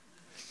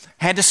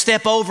 Had to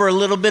step over a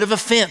little bit of a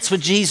fence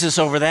with Jesus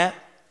over that.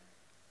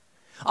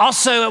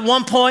 Also, at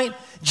one point,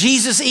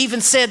 Jesus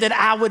even said that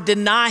I would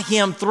deny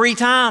him 3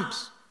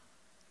 times.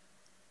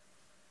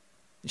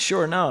 And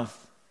sure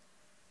enough,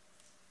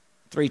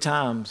 3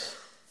 times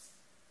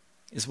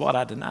is what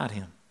I denied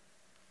him.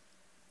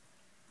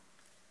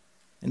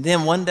 And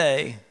then one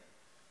day,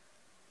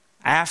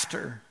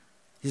 after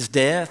his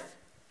death,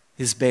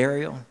 his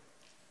burial,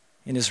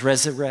 and his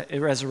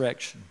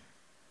resurrection,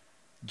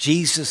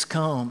 Jesus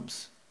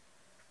comes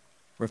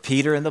where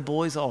Peter and the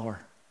boys are,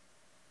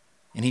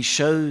 and he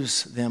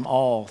shows them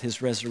all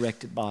his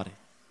resurrected body.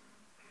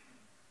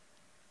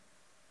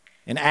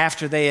 And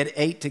after they had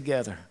ate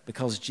together,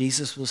 because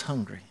Jesus was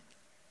hungry,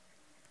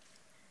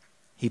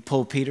 he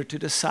pulled Peter to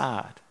the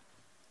side,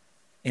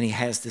 and he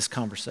has this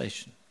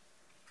conversation.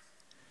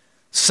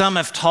 Some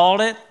have taught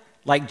it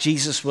like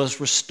Jesus was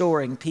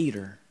restoring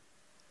Peter.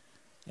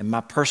 In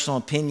my personal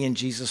opinion,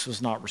 Jesus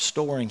was not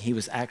restoring, he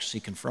was actually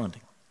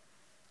confronting.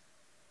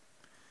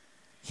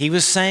 He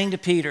was saying to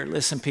Peter,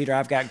 listen, Peter,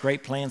 I've got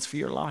great plans for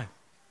your life.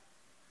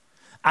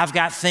 I've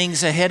got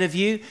things ahead of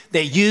you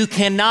that you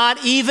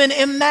cannot even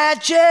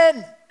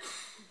imagine.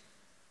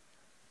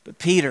 But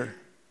Peter,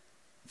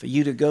 for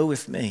you to go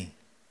with me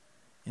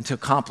and to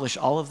accomplish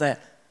all of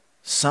that,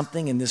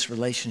 something in this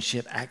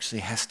relationship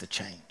actually has to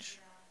change.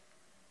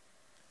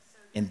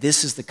 And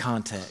this is the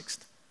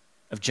context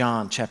of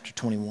John chapter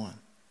 21.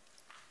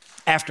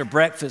 After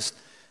breakfast,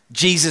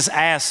 Jesus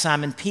asked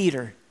Simon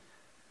Peter,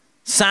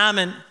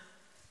 Simon,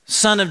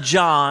 son of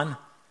John,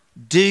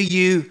 do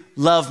you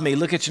love me?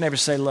 Look at your neighbor and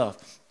say love.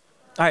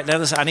 All right, now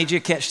listen, I need you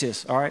to catch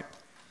this, all right?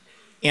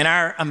 In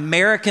our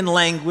American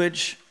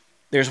language,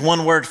 there's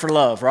one word for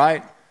love,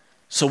 right?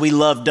 So we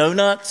love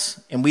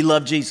donuts and we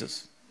love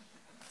Jesus.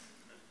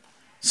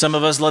 Some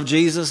of us love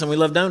Jesus and we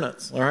love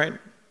donuts, all right?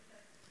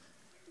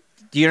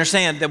 Do you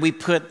understand that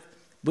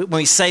when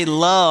we say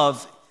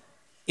love,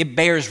 it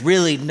bears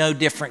really no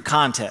different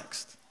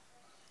context?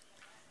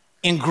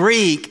 In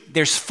Greek,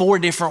 there's 4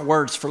 different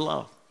words for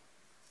love.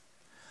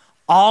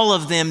 All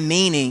of them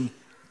meaning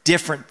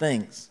different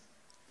things.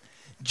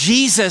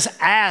 Jesus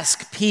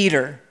asked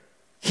Peter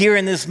here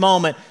in this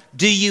moment,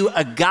 do you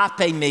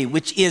agape me,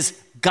 which is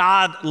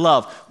God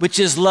love, which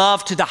is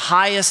love to the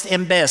highest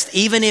and best.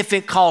 Even if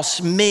it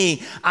costs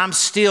me, I'm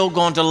still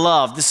going to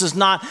love. This is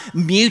not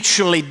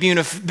mutually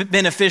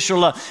beneficial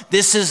love.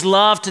 This is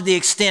love to the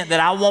extent that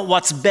I want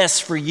what's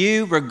best for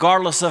you,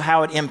 regardless of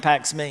how it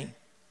impacts me.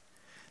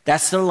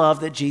 That's the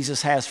love that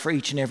Jesus has for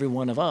each and every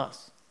one of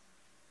us.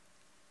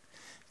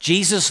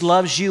 Jesus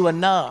loves you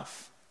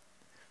enough,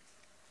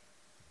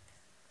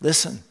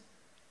 listen,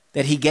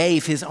 that he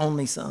gave his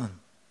only son.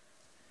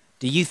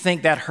 Do you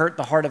think that hurt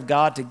the heart of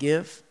God to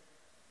give?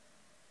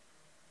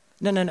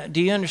 No. Do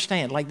you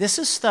understand? Like, this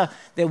is stuff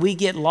that we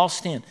get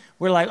lost in.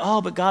 We're like,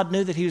 oh, but God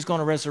knew that he was going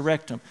to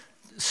resurrect him.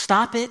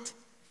 Stop it.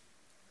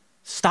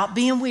 Stop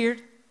being weird.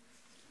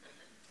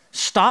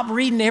 Stop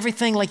reading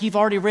everything like you've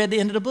already read the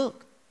end of the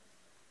book.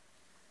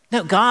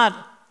 No,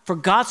 for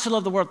God so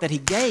loved the world that he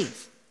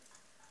gave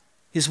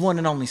his one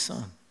and only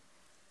son.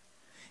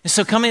 And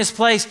so come in this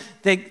place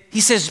that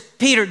he says,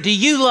 Peter, do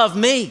you love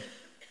me?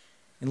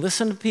 And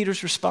listen to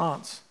Peter's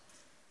response.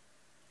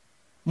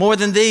 More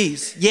than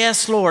these.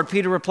 Yes, Lord,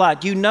 Peter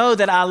replied. You know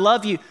that I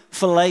love you,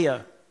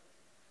 phileo.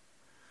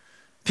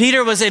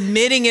 Peter was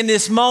admitting in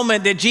this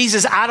moment that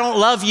Jesus, I don't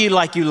love you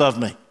like you love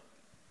me.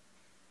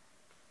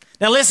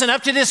 Now listen,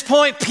 up to this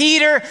point,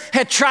 Peter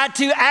had tried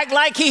to act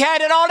like he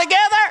had it all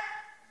together.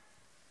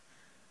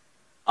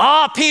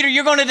 Oh, Peter,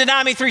 you're going to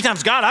deny me 3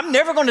 times. God, I'm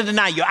never going to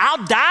deny you.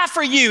 I'll die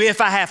for you if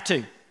I have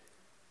to.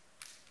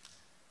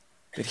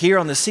 But here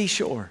on the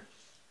seashore,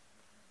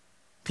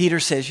 Peter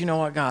says, you know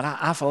what, God,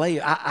 I phileo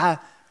you. I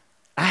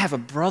have a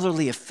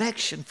brotherly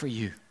affection for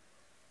you.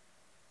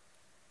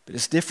 but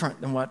it's different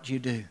than what you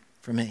do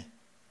for me.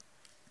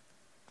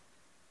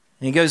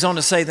 And he goes on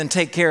to say, then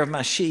take care of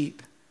my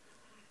sheep.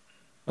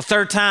 A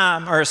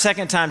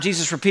second time,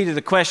 Jesus repeated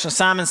the question,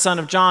 Simon, son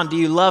of John, do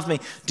you love me?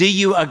 Do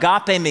you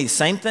agape me?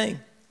 Same thing.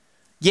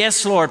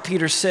 Yes, Lord,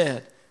 Peter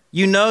said.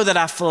 You know that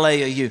I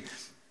phileo you.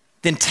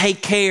 Then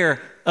take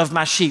care of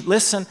my sheep.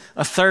 Listen,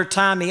 a third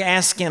time he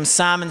asked him,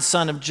 Simon,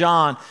 son of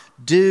John,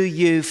 do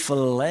you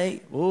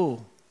phileo?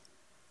 Oh,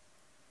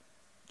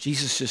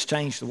 Jesus just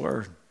changed the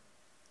word.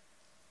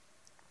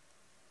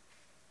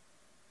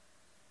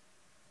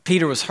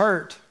 Peter was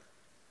hurt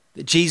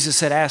that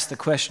Jesus had asked the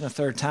question a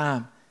third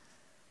time.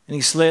 And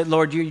he said,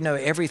 Lord, you know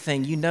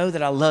everything. You know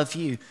that I love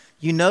you.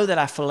 You know that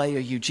I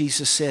phileo you.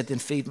 Jesus said, then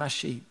feed my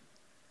sheep.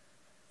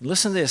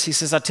 Listen to this. He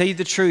says, I tell you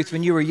the truth.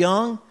 When you were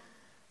young,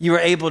 you were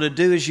able to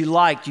do as you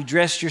liked. You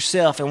dressed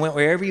yourself and went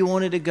wherever you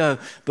wanted to go.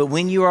 But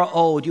when you are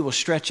old, you will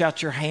stretch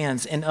out your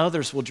hands and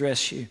others will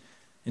dress you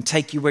and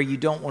take you where you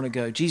don't want to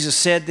go. Jesus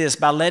said this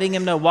by letting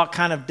him know what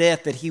kind of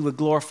death that he would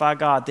glorify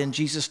God. Then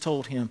Jesus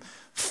told him,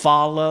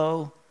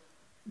 follow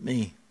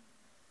me.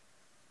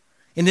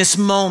 In this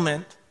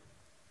moment,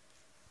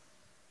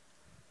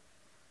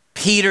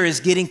 Peter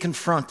is getting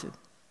confronted.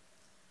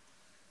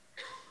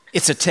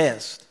 It's a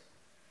test.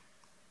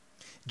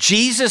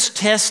 Jesus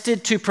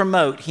tested to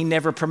promote. He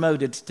never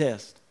promoted to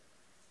test.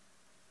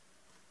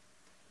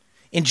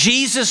 And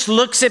Jesus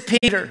looks at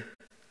Peter.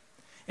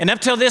 And up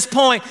till this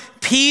point,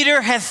 Peter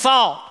had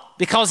thought,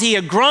 because he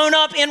had grown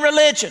up in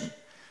religion,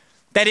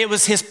 that it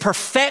was his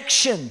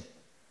perfection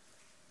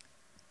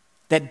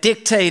that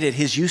dictated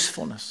his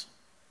usefulness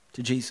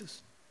to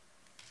Jesus.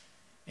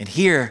 And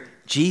here,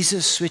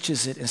 Jesus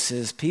switches it and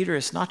says, Peter,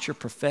 it's not your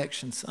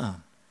perfection,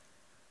 son.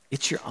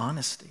 It's your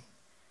honesty.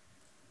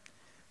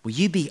 Will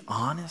you be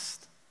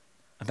honest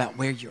about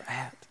where you're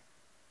at?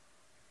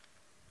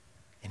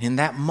 And in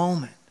that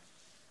moment,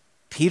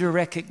 Peter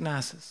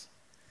recognizes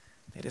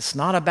that it's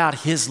not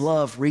about his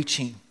love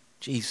reaching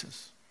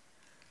Jesus.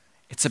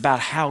 It's about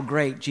how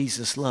great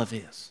Jesus' love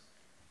is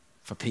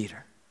for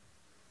Peter.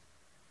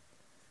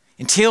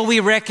 Until we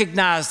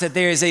recognize that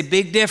there is a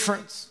big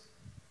difference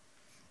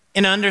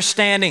in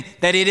understanding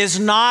that it is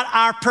not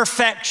our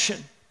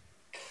perfection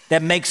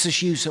that makes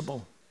us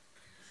usable,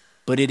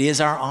 but it is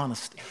our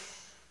honesty.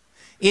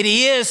 It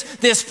is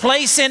this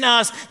place in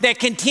us that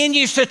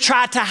continues to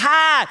try to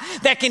hide,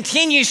 that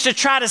continues to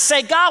try to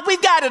say, God,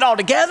 we've got it all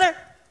together.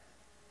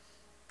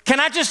 Can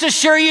I just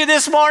assure you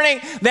this morning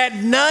that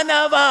none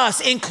of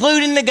us,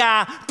 including the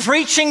guy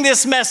preaching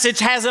this message,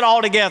 has it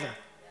all together.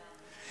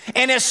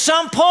 And at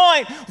some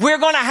point, we're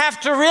going to have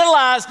to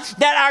realize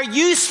that our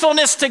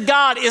usefulness to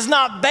God is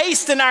not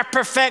based in our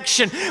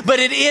perfection, but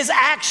it is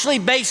actually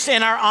based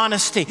in our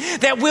honesty.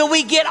 That will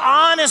we get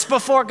honest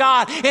before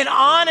God and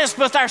honest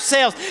with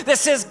ourselves that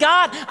says,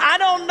 God, I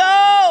don't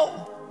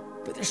know,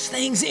 but there's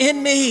things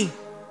in me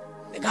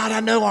that, God,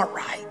 I know aren't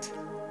right.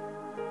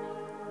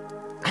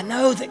 I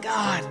know that,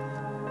 God,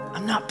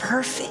 I'm not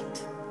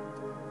perfect.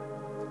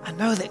 I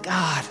know that,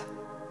 God,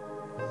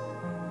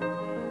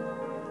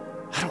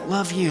 I don't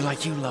love you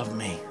like you love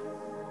me.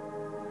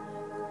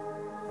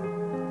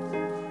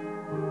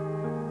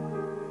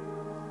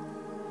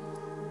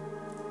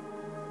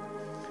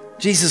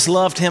 Jesus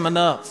loved him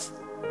enough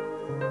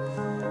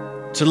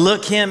to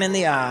look him in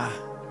the eye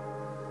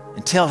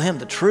and tell him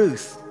the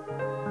truth.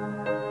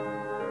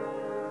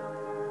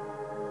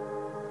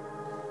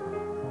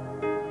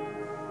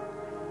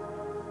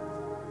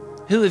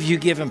 Who have you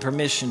given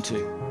permission to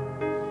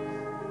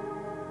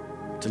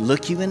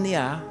look you in the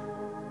eye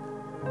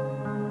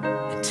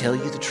and tell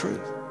you the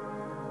truth?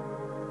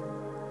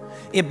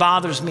 It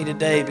bothers me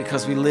today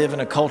because we live in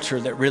a culture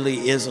that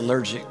really is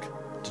allergic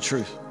to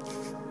truth.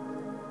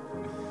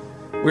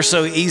 We're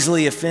so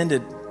easily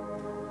offended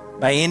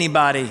by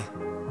anybody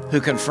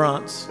who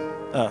confronts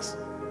us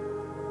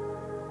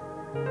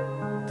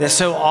that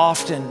so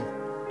often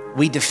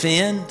we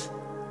defend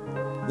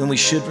when we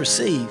should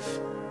receive.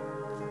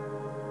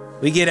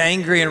 We get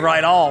angry and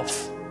write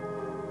off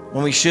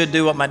when we should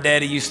do what my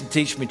daddy used to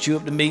teach me: chew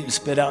up the meat and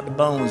spit out the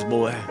bones,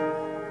 boy.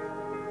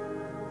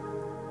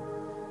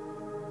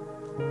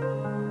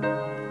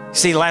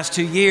 See, the last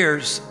 2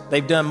 years,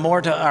 they've done more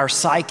to our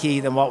psyche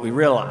than what we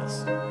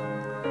realize. You know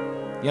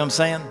what I'm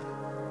saying?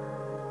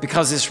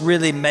 Because it's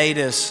really made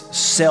us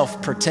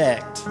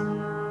self-protect.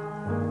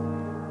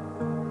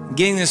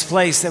 Getting this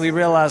place that we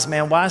realize,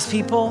 man, wise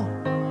people,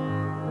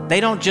 they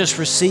don't just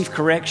receive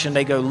correction,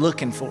 they go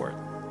looking for it.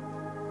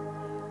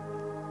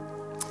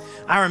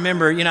 I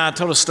remember, I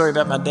told a story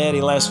about my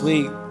daddy last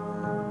week, and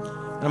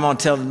I'm going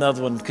to tell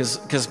another one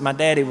because my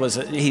daddy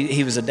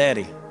he was a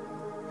daddy.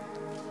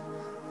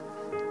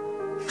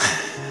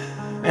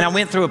 And I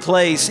went through a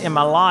place in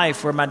my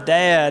life where my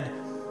dad,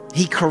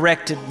 he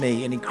corrected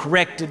me and he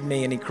corrected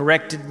me and he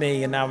corrected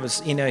me, and I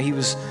was, he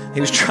was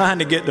trying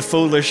to get the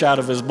foolish out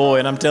of his boy,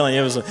 and I'm telling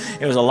you,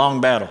 it was a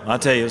long battle. I'll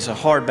tell you, it was a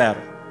hard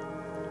battle.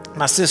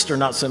 My sister,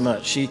 not so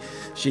much.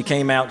 She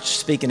came out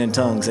speaking in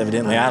tongues,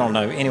 evidently. I don't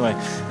know. Anyway,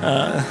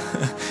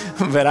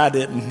 but I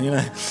didn't,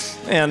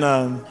 And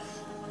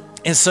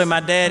And so my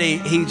daddy,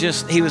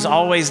 he was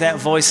always that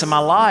voice in my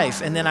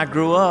life. And then I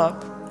grew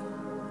up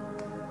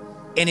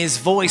and his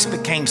voice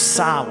became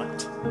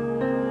silent.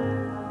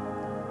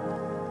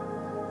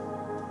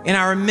 And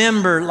I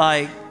remember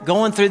like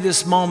going through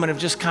this moment of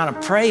just kind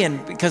of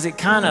praying because it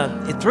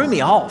threw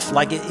me off.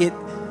 Like it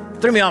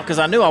threw me off because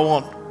I knew I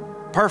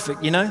wasn't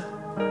perfect, you know?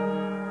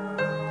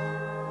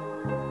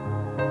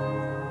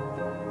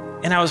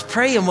 And I was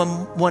praying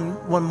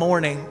one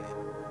morning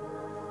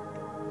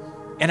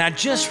and I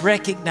just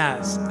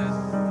recognized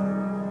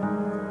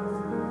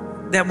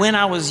that when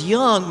I was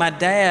young, my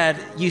dad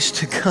used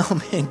to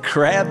come and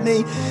grab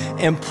me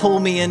and pull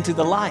me into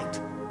the light.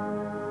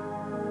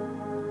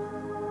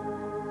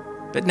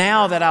 But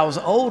now that I was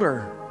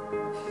older,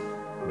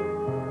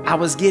 I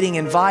was getting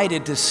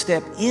invited to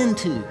step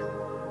into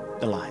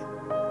the light.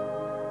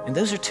 And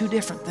those are two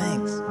different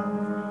things.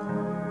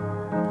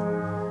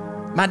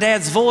 My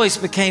dad's voice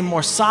became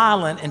more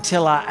silent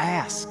until I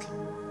asked.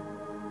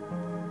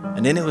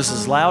 And then it was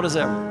as loud as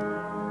ever.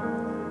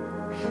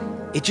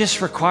 It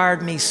just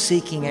required me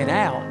seeking it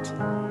out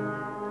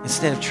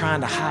instead of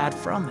trying to hide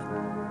from it.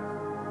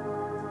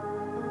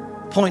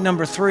 Point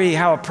number 3,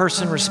 how a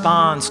person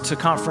responds to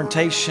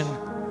confrontation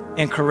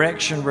and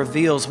correction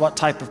reveals what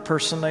type of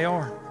person they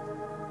are.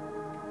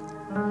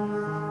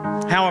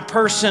 How a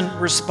person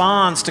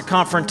responds to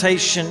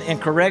confrontation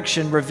and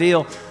correction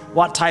reveal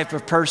what type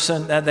of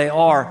person that they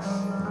are.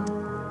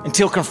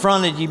 Until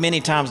confronted, you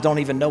many times don't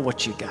even know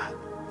what you got.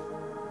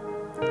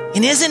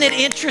 And isn't it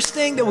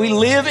interesting that we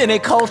live in a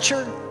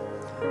culture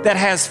that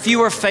has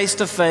fewer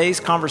face-to-face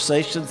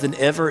conversations than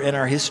ever in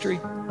our history?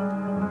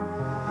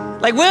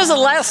 Like, when was the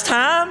last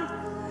time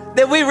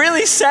that we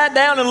really sat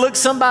down and looked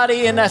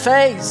somebody in the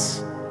face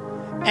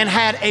and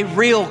had a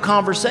real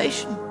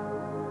conversation?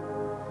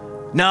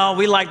 No,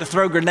 we like to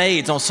throw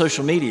grenades on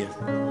social media.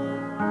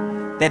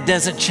 That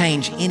doesn't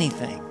change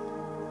anything.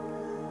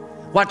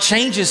 What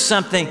changes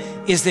something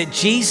is that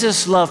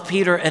Jesus loved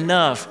Peter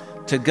enough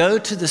to go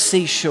to the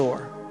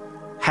seashore,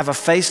 have a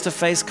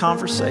face-to-face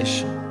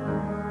conversation,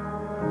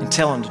 and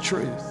tell him the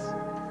truth.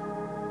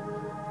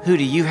 Who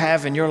do you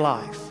have in your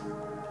life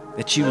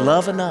that you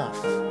love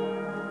enough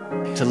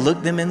to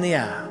look them in the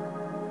eye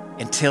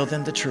and tell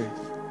them the truth?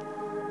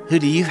 Who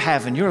do you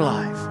have in your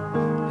life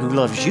who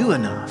loves you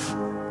enough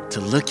to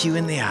look you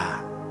in the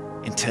eye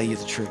and tell you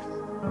the truth?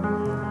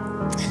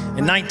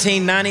 In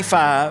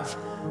 1995,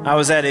 I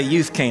was at a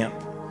youth camp,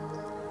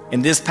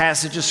 and this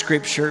passage of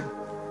scripture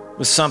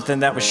was something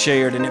that was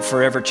shared, and it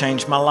forever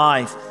changed my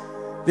life.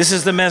 This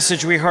is the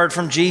message we heard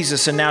from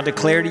Jesus and now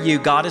declare to you: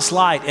 God is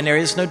light, and there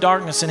is no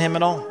darkness in him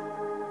at all.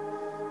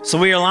 So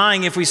we are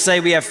lying if we say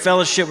we have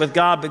fellowship with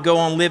God but go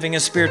on living in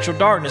spiritual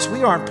darkness.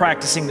 We aren't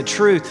practicing the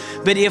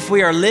truth. But if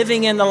we are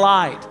living in the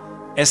light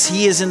as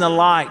he is in the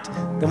light,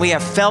 then we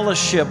have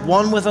fellowship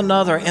one with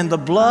another, and the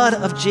blood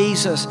of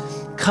Jesus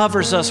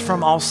covers us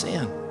from all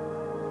sin.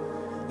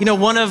 You know,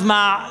 one of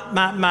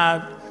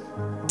my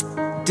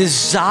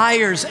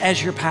desires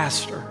as your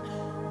pastor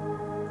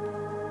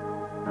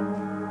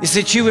is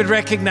that you would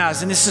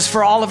recognize, and this is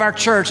for all of our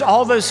church,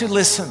 all those who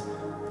listen,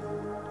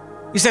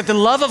 is that the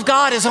love of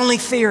God is only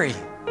theory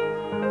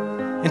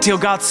until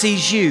God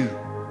sees you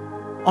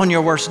on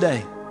your worst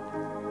day.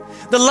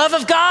 The love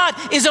of God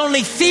is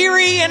only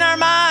theory in our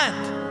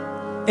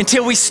mind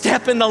until we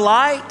step in the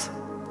light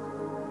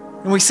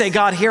and we say,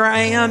 God, here I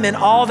am in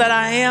all that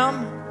I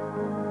am.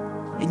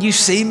 And you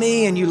see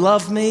me and you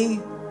love me,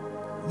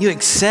 you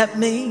accept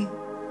me,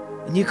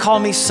 and you call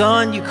me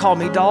son, you call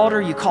me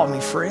daughter, you call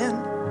me friend.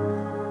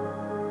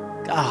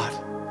 God,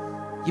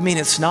 you mean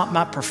it's not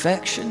my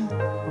perfection,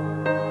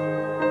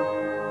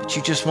 but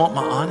you just want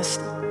my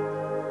honesty?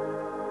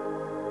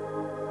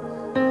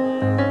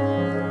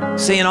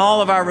 See, in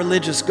all of our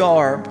religious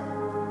garb,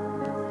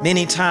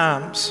 many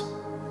times,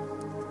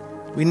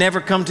 we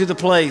never come to the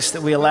place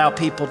that we allow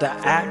people to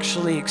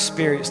actually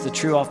experience the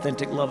true,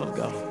 authentic love of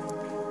God.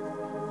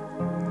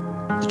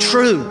 The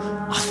true,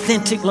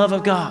 authentic love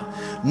of God.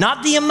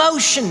 Not the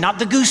emotion, not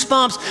the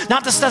goosebumps,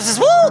 not the stuff that says,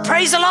 woo,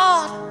 praise the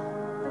Lord.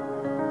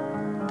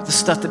 But the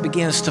stuff that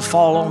begins to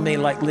fall on me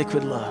like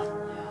liquid love.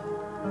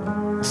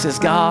 It says,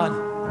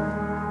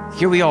 God,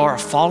 here we are, a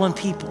fallen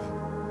people,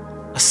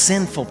 a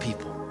sinful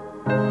people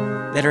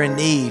that are in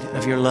need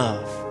of your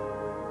love,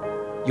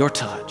 your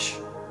touch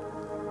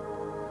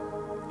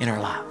in our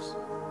lives.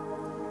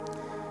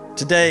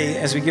 Today,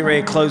 as we get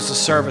ready to close the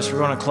service, we're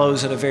going to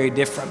close in a very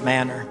different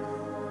manner.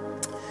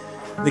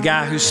 The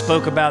guy who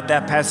spoke about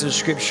that passage of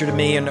scripture to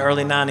me in the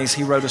early 90s,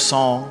 he wrote a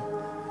song,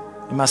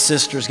 and my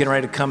sister's getting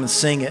ready to come and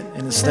sing it.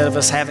 And instead of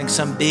us having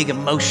some big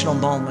emotional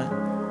moment,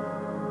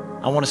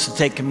 I want us to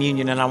take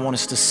communion, and I want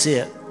us to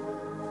sit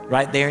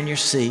right there in your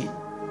seat.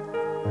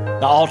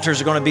 The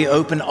altars are going to be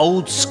open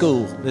old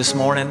school this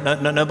morning.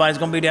 Nobody's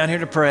going to be down here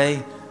to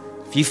pray.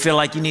 If you feel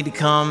like you need to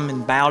come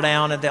and bow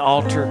down at the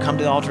altar, come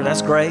to the altar,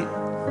 that's great.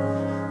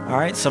 All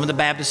right, some of the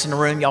Baptists in the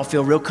room, y'all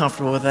feel real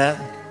comfortable with that.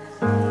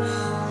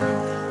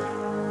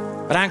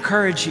 But I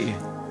encourage you,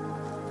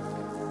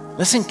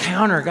 let's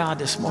encounter God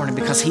this morning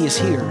because he is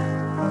here.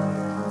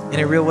 in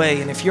a real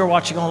way. And if you're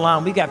watching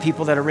online, we've got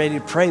people that are ready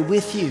to pray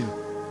with you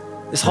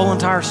this whole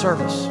entire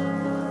service.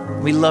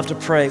 We love to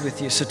pray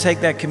with you. So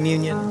take that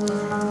communion,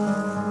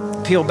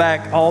 peel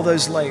back all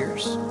those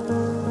layers.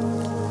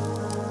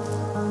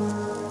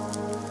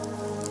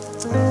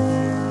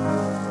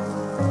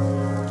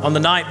 On the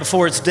night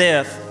before its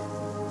death,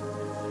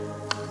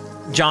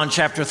 John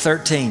chapter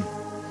 13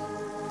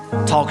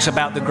 talks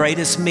about the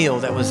greatest meal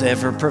that was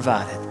ever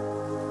provided.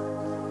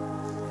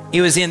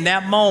 It was in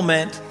that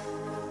moment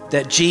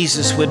that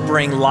Jesus would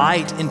bring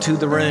light into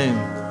the room.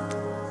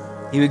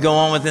 He would go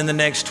on within the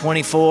next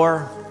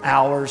 24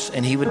 hours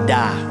and he would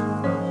die.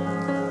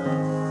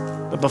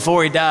 But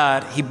before he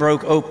died, he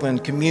broke open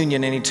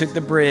communion and he took the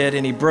bread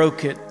and he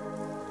broke it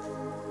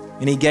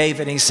and he gave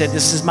it and he said,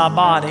 "This is my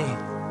body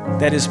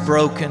that is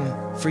broken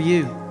for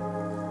you."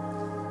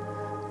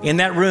 In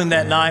that room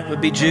that night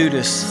would be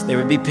Judas, there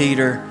would be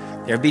Peter,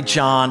 there would be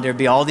John, there would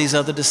be all these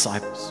other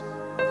disciples.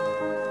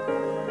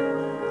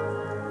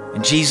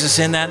 And Jesus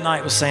in that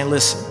night was saying,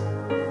 listen,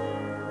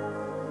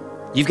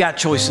 you've got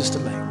choices to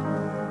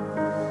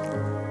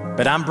make,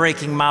 but I'm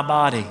breaking my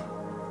body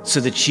so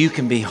that you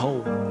can be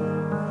whole.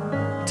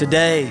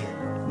 Today,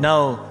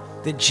 know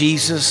that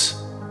Jesus'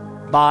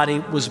 body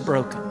was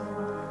broken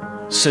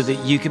so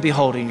that you could be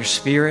whole in your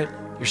spirit,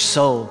 your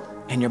soul,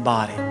 and your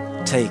body.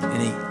 Take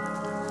and eat.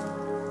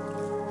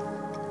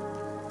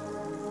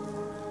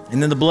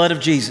 And then the blood of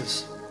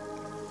Jesus,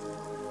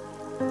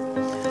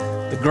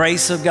 the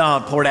grace of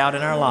God poured out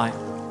in our life.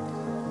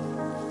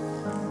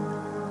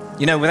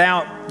 You know,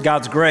 without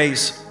God's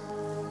grace,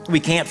 we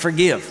can't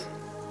forgive,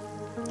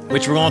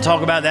 which we're going to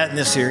talk about that in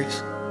this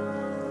series.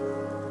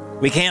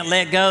 We can't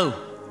let go.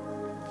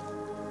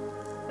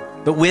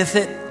 But with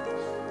it,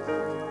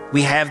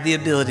 we have the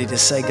ability to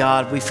say,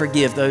 God, we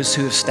forgive those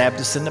who have stabbed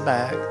us in the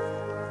back,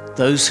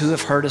 those who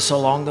have hurt us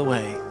along the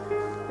way.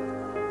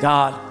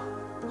 God,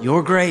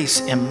 your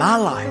grace in my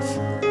life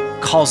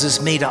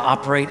causes me to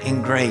operate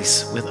in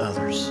grace with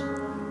others.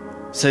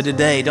 So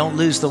today, don't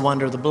lose the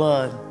wonder of the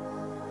blood,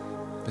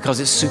 because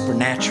it's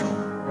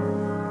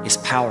supernatural, it's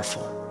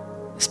powerful,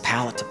 it's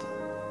palatable.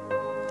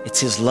 It's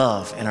His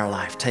love in our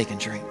life. Take and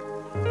drink.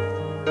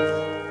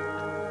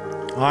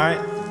 All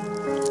right,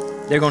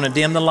 they're going to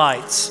dim the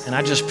lights, and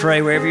I just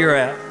pray wherever you're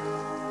at,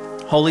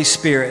 Holy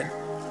Spirit,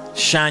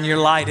 shine your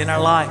light in our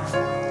life.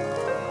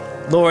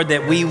 Lord,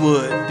 that we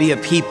would be a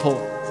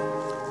people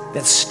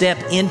that step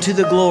into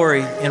the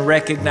glory and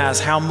recognize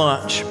how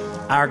much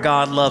our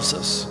God loves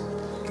us.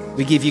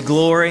 We give you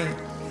glory.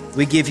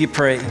 We give you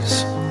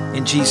praise.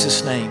 In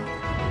Jesus' name.